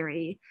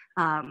Post-Secondary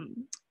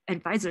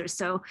Advisors.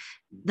 So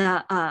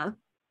the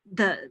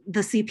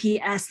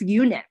CPS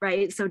unit,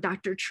 right? So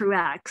Dr.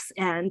 Truex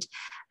and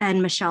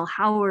Michelle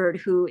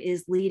Howard, who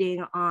is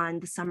leading on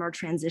the summer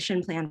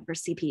transition plan for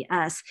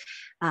CPS.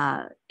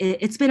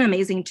 It's been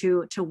amazing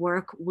to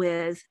work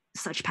with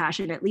such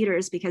passionate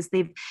leaders, because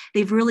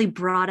they've really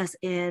brought us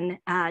in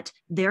at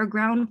their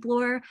ground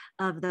floor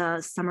of the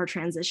summer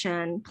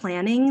transition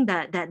planning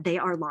that they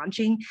are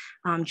launching.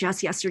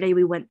 Just yesterday,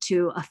 we went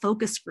to a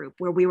focus group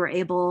where we were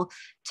able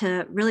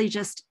to really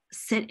just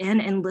sit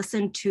in and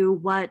listen to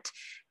what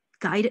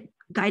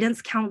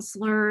guidance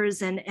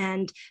counselors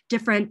and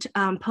different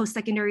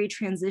post-secondary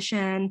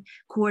transition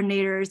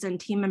coordinators and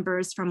team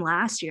members from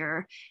last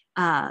year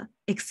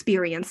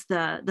experienced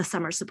the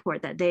summer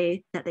support that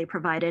they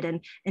provided,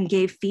 and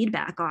gave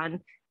feedback on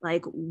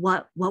like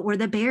what were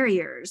the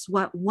barriers,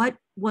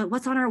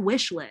 what's on our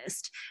wish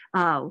list,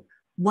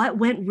 what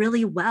went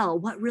really well,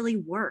 what really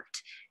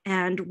worked.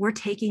 And we're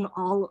taking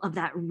all of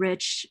that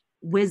rich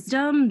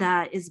wisdom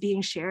that is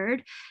being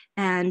shared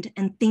and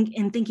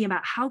thinking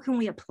about how can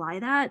we apply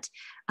that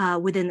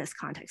within this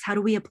context? How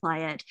do we apply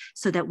it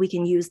so that we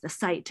can use the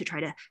site to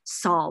try to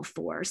solve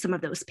for some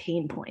of those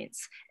pain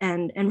points,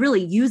 and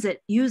really use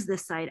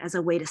this site as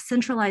a way to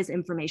centralize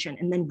information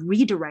and then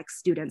redirect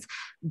students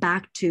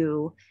back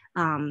to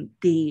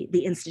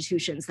the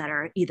institutions that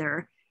are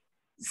either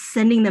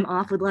sending them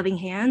off with loving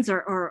hands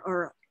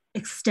or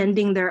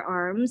extending their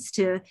arms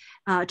to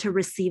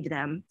receive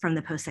them from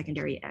the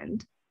post-secondary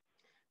end.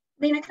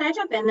 Lena, can I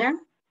jump in there?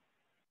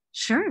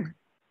 Sure.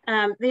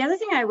 The other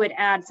thing I would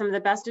add, some of the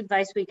best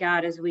advice we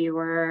got as we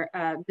were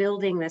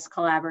building this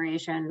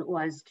collaboration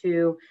was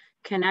to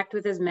connect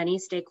with as many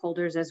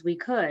stakeholders as we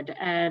could.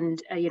 And,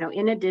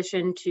 in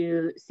addition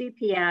to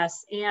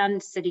CPS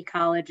and city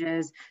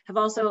colleges, have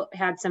also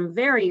had some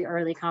very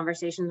early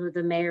conversations with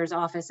the mayor's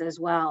office as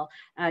well.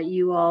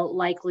 You all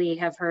likely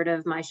have heard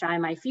of My Shy,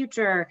 My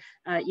Future,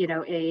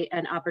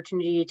 an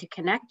opportunity to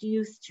connect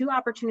youth to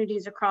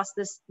opportunities across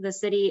the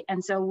city.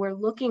 And so we're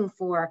looking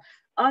for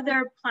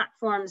other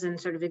platforms and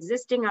sort of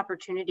existing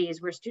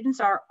opportunities where students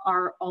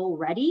are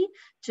already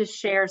to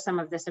share some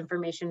of this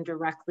information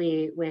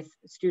directly with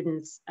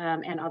students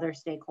and other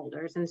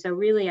stakeholders. And so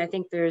really, I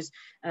think there's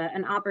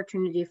an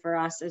opportunity for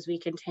us as we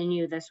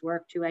continue this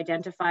work to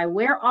identify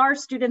where are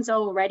students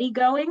already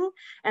going,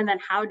 and then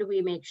how do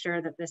we make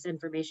sure that this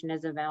information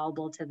is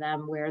available to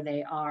them where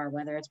they are,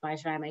 whether it's My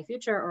Shy, My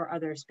Future or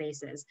other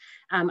spaces.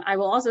 I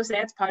will also say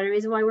it's part of the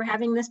reason why we're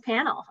having this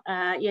panel,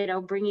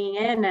 bringing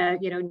in,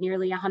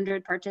 nearly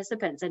 100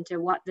 participants into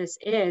what this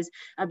is,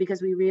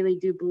 because we really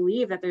do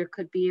believe that there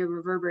could be a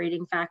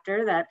reverberating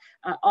factor that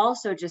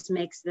also just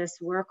makes this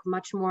work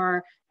much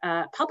more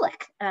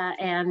public.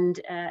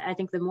 I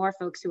think the more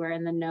folks who are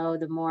in the know,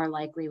 the more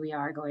likely we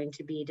are going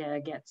to be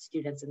to get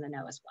students in the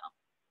know as well.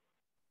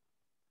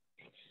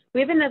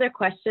 We have another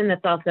question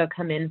that's also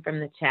come in from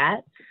the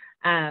chat.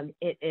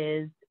 It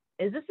is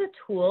this a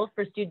tool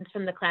for students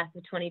from the class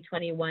of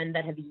 2021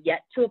 that have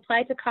yet to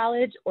apply to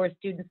college, or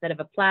students that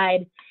have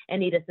applied and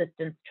need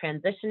assistance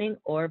transitioning,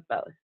 or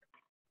both?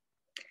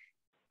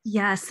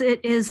 Yes,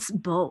 it is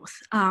both.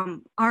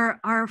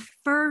 Our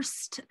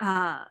first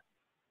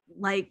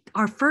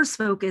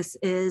focus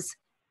is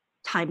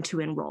time to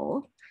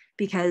enroll,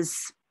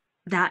 because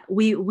that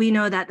we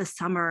know that the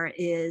summer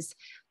is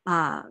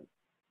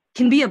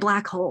can be a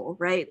black hole,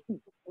 right?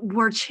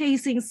 We're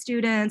chasing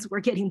students, we're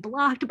getting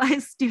blocked by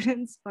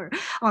students or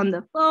on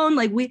the phone.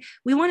 Like we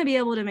want to be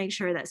able to make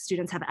sure that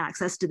students have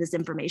access to this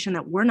information,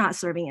 that we're not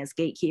serving as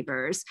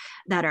gatekeepers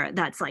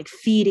that's like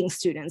feeding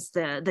students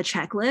the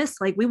checklist.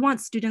 Like we want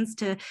students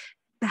to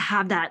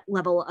have that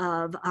level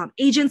of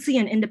agency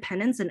and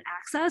independence and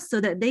access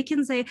so that they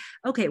can say,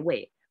 okay,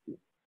 wait,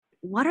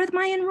 what are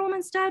my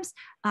enrollment steps?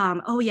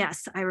 Oh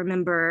yes, I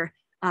remember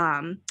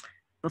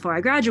before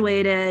I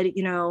graduated,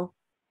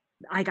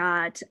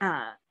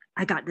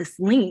 I got this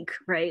link,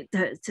 right,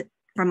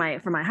 from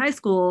my high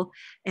school,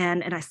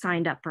 and I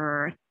signed up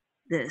for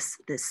this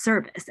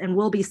service, and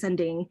we'll be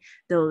sending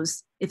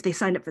those, if they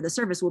signed up for the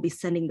service, we'll be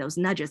sending those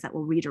nudges that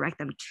will redirect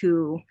them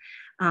to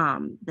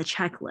the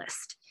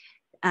checklist.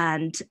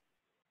 And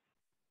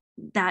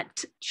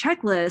that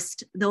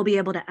checklist, they'll be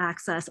able to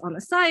access on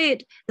the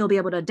site, they'll be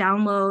able to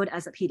download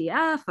as a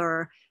PDF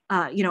or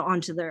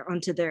onto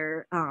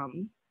their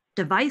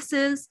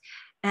devices,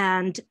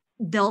 and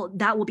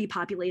that will be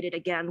populated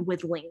again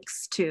with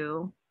links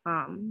to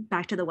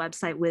back to the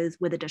website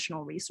with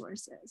additional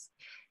resources.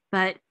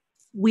 But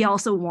we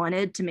also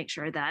wanted to make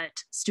sure that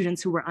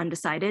students who were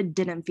undecided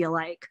didn't feel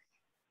like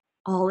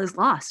all is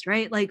lost,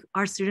 right? Like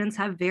our students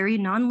have very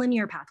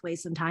nonlinear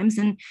pathways sometimes,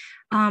 and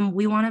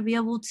we want to be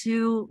able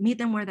to meet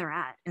them where they're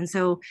at. And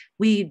so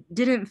we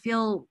didn't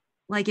feel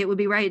like it would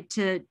be right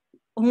to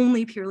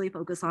only purely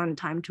focus on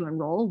time to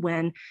enroll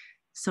when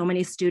so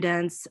many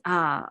students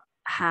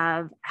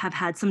have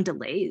had some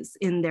delays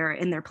in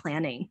their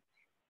planning.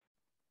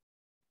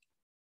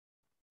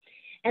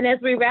 And as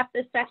we wrap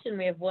this session,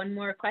 we have one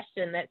more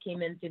question that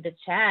came in through the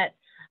chat,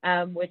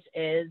 which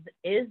is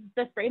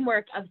the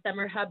framework of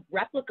Summer Hub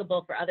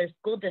replicable for other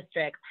school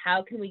districts?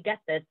 How can we get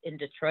this in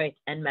Detroit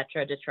and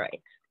Metro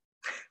Detroit?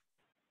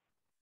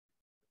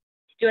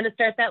 Do you want to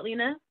start that,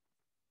 Lena?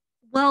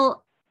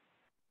 Well,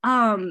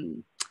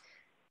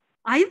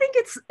 I think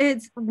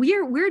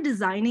we're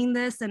designing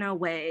this in a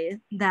way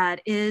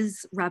that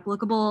is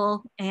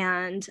replicable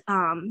and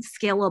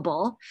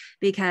scalable,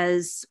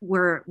 because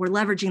we're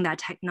leveraging that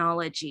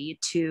technology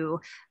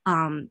to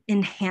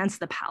enhance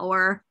the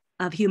power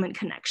of human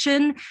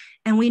connection.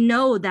 And we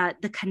know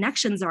that the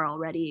connections are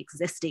already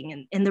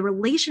existing and the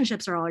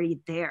relationships are already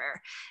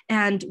there.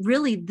 And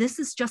really, this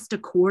is just a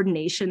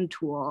coordination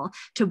tool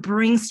to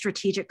bring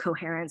strategic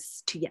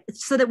coherence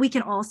so that we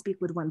can all speak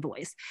with one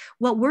voice.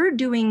 What we're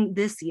doing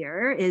this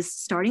year is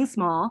starting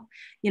small.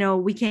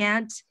 We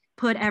can't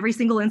put every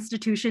single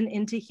institution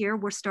into here.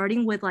 We're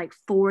starting with like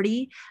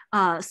 40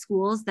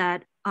 schools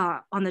that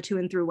on the To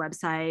and Through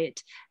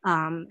website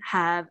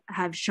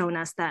have shown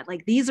us that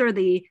like these are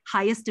the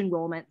highest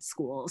enrollment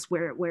schools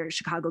where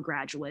Chicago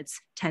graduates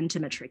tend to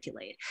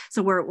matriculate.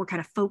 So we're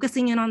kind of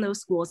focusing in on those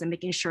schools and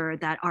making sure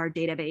that our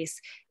database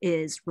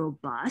is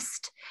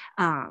robust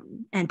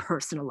and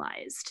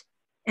personalized.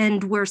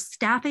 And we're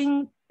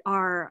staffing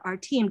our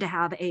team to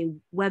have a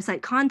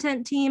website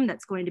content team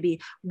that's going to be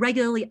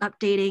regularly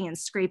updating and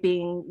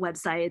scraping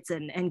websites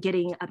and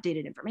getting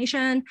updated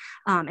information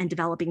and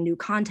developing new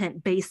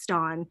content based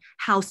on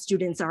how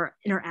students are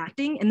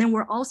interacting. And then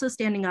we're also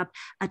standing up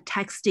a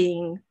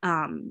texting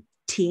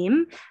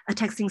team, a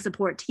texting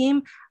support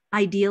team,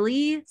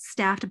 ideally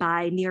staffed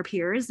by near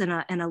peers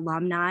and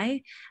alumni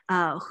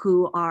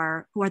who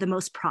are the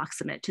most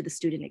proximate to the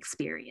student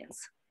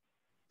experience.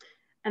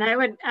 And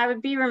I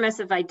would be remiss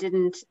if I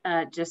didn't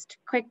just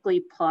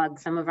quickly plug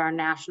some of our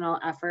national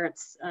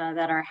efforts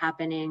that are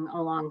happening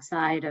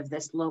alongside of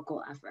this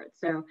local effort.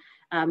 So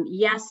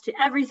yes, to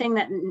everything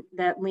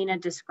that Lena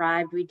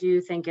described, we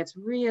do think it's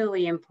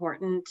really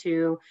important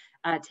to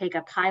take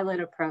a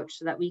pilot approach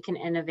so that we can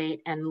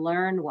innovate and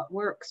learn what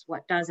works,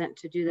 what doesn't,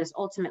 to do this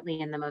ultimately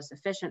in the most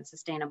efficient,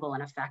 sustainable,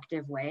 and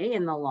effective way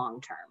in the long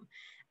term.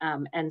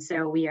 And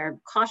so we are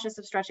cautious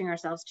of stretching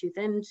ourselves too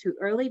thin too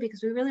early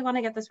because we really want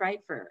to get this right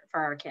for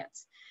our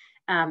kids.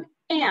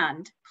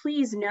 And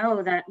please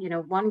know that,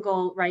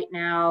 OneGoal right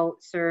now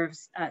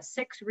serves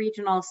 6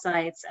 regional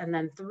sites and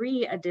then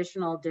 3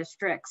 additional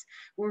districts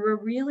where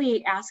we're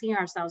really asking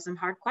ourselves some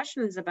hard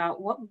questions about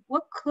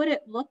what could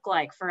it look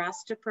like for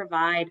us to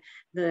provide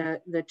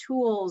the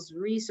tools,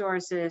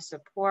 resources,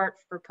 support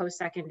for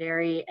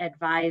post-secondary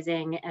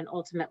advising and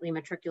ultimately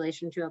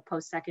matriculation to a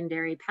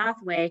post-secondary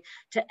pathway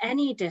to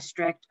any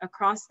district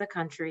across the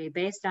country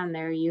based on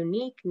their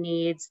unique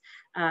needs,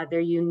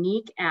 their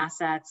unique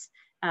assets.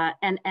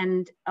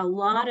 And a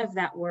lot of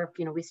that work,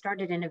 we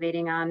started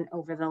innovating on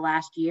over the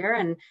last year,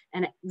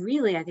 and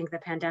really, I think the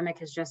pandemic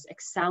has just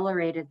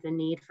accelerated the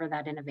need for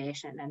that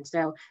innovation. And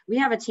so we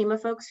have a team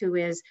of folks who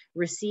is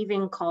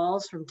receiving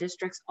calls from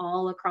districts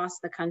all across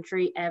the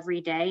country every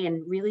day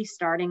and really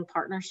starting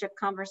partnership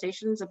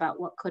conversations about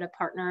what could a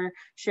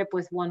partnership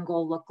with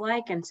OneGoal look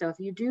like. And so if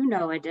you do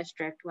know a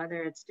district,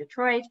 whether it's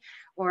Detroit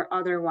or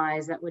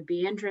otherwise, that would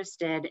be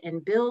interested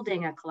in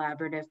building a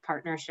collaborative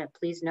partnership,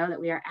 please know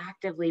that we are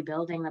actively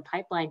building the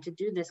pipeline to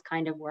do this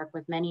kind of work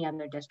with many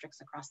other districts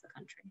across the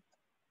country.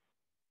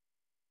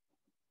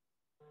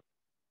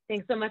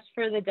 Thanks so much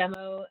for the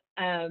demo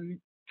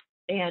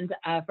and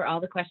for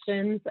all the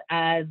questions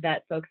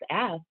that folks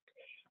asked.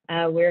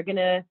 We're going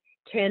to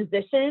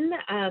transition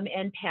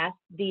and pass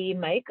the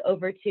mic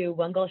over to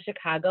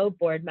OneGoal-Chicago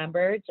board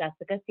member,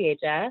 Jessica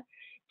Cieja.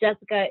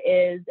 Jessica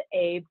is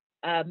a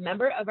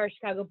member of our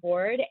Chicago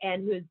board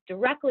and who's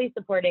directly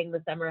supporting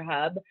the Summer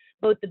Hub,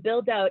 both the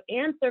build out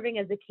and serving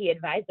as a key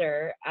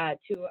advisor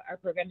to our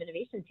program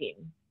innovation team.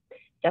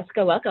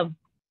 Jessica, welcome.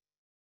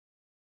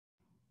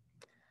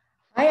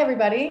 Hi,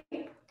 everybody.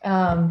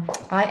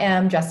 I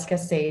am Jessica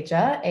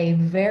Cieja, a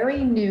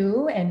very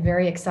new and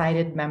very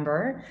excited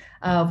member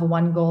of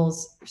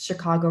OneGoal's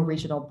Chicago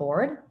Regional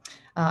Board.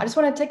 I just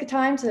want to take the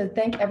time to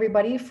thank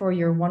everybody for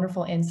your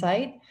wonderful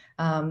insight.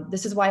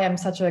 This is why I'm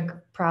such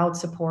a proud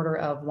supporter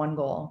of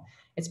OneGoal.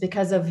 It's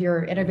because of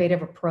your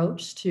innovative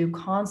approach to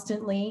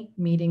constantly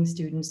meeting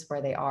students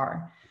where they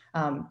are.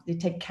 You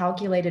take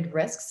calculated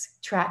risks,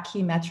 track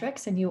key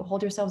metrics, and you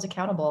hold yourselves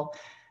accountable,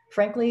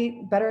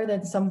 frankly, better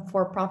than some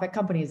for-profit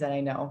companies that I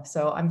know.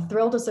 So I'm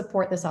thrilled to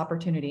support this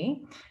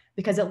opportunity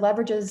because it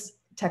leverages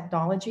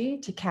technology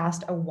to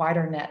cast a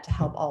wider net to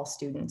help all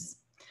students.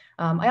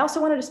 I also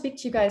wanted to speak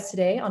to you guys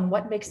today on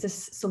what makes this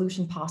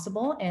solution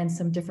possible and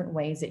some different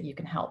ways that you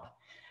can help.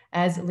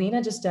 As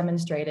Lena just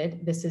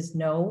demonstrated, this is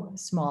no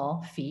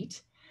small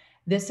feat.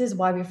 This is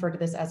why we refer to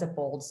this as a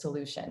bold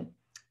solution.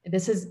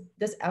 This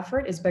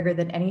effort is bigger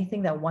than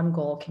anything that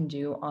OneGoal can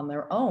do on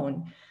their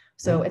own.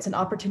 So it's an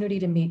opportunity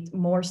to meet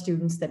more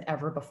students than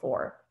ever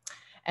before.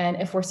 And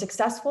if we're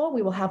successful,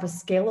 we will have a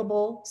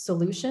scalable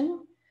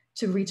solution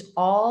to reach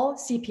all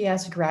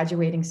CPS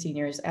graduating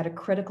seniors at a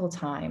critical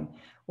time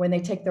when they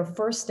take their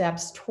first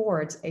steps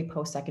towards a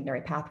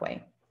post-secondary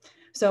pathway.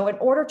 So in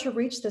order to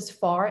reach this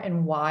far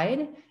and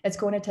wide, it's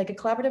going to take a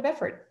collaborative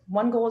effort.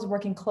 OneGoal is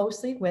working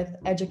closely with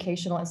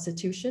educational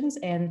institutions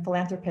and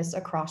philanthropists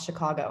across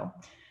Chicago.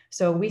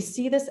 So we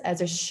see this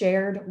as a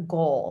shared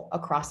goal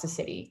across the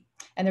city.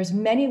 And there's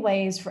many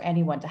ways for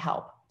anyone to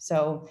help.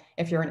 So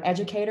if you're an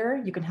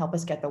educator, you can help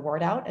us get the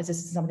word out, as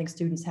this is something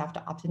students have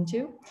to opt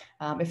into.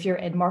 If you're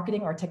in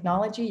marketing or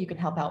technology, you can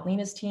help out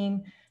Lena's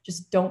team.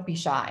 Just don't be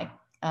shy.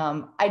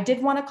 I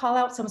did want to call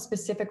out some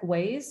specific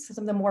ways,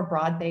 some of the more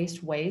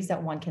broad-based ways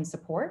that one can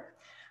support.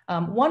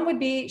 One would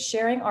be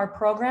sharing our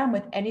program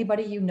with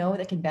anybody you know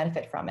that can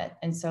benefit from it.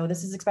 And so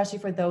this is especially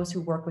for those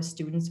who work with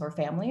students or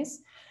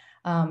families.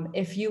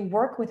 If you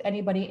work with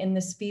anybody in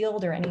this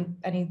field or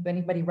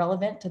anybody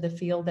relevant to the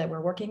field that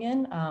we're working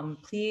in,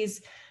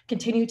 please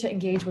continue to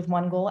engage with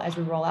OneGoal as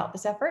we roll out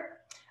this effort.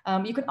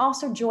 You can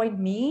also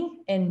join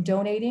me in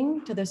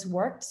donating to this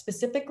work,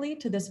 specifically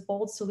to this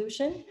bold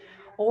solution,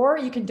 or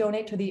you can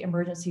donate to the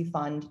emergency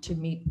fund to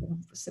meet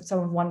some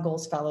of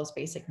OneGoal's fellows'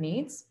 basic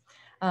needs.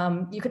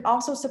 You can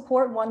also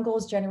support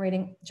OneGoal's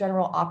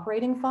general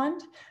operating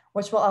fund,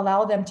 which will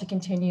allow them to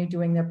continue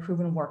doing their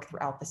proven work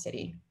throughout the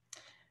city.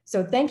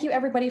 So thank you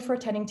everybody for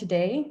attending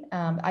today.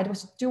 I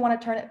just do want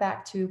to turn it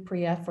back to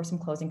Priya for some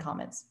closing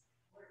comments.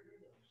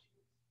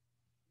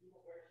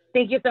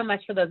 Thank you so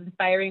much for those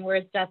inspiring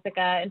words, Jessica,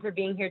 and for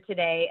being here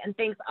today. And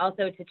thanks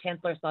also to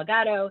Chancellor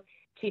Salgado,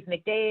 Chief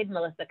McDade,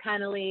 Melissa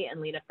Connelly,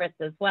 and Lena Fritz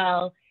as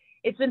well.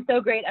 It's been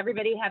so great,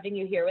 everybody, having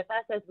you here with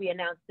us as we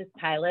announce this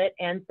pilot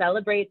and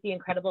celebrate the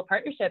incredible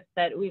partnerships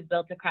that we've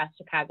built across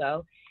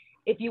Chicago.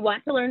 If you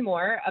want to learn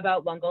more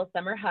about OneGoal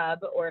Summer Hub,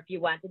 or if you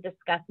want to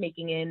discuss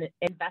making an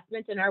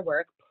investment in our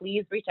work,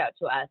 please reach out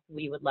to us.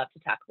 We would love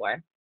to talk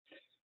more.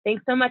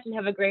 Thanks so much and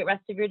have a great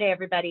rest of your day,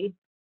 everybody.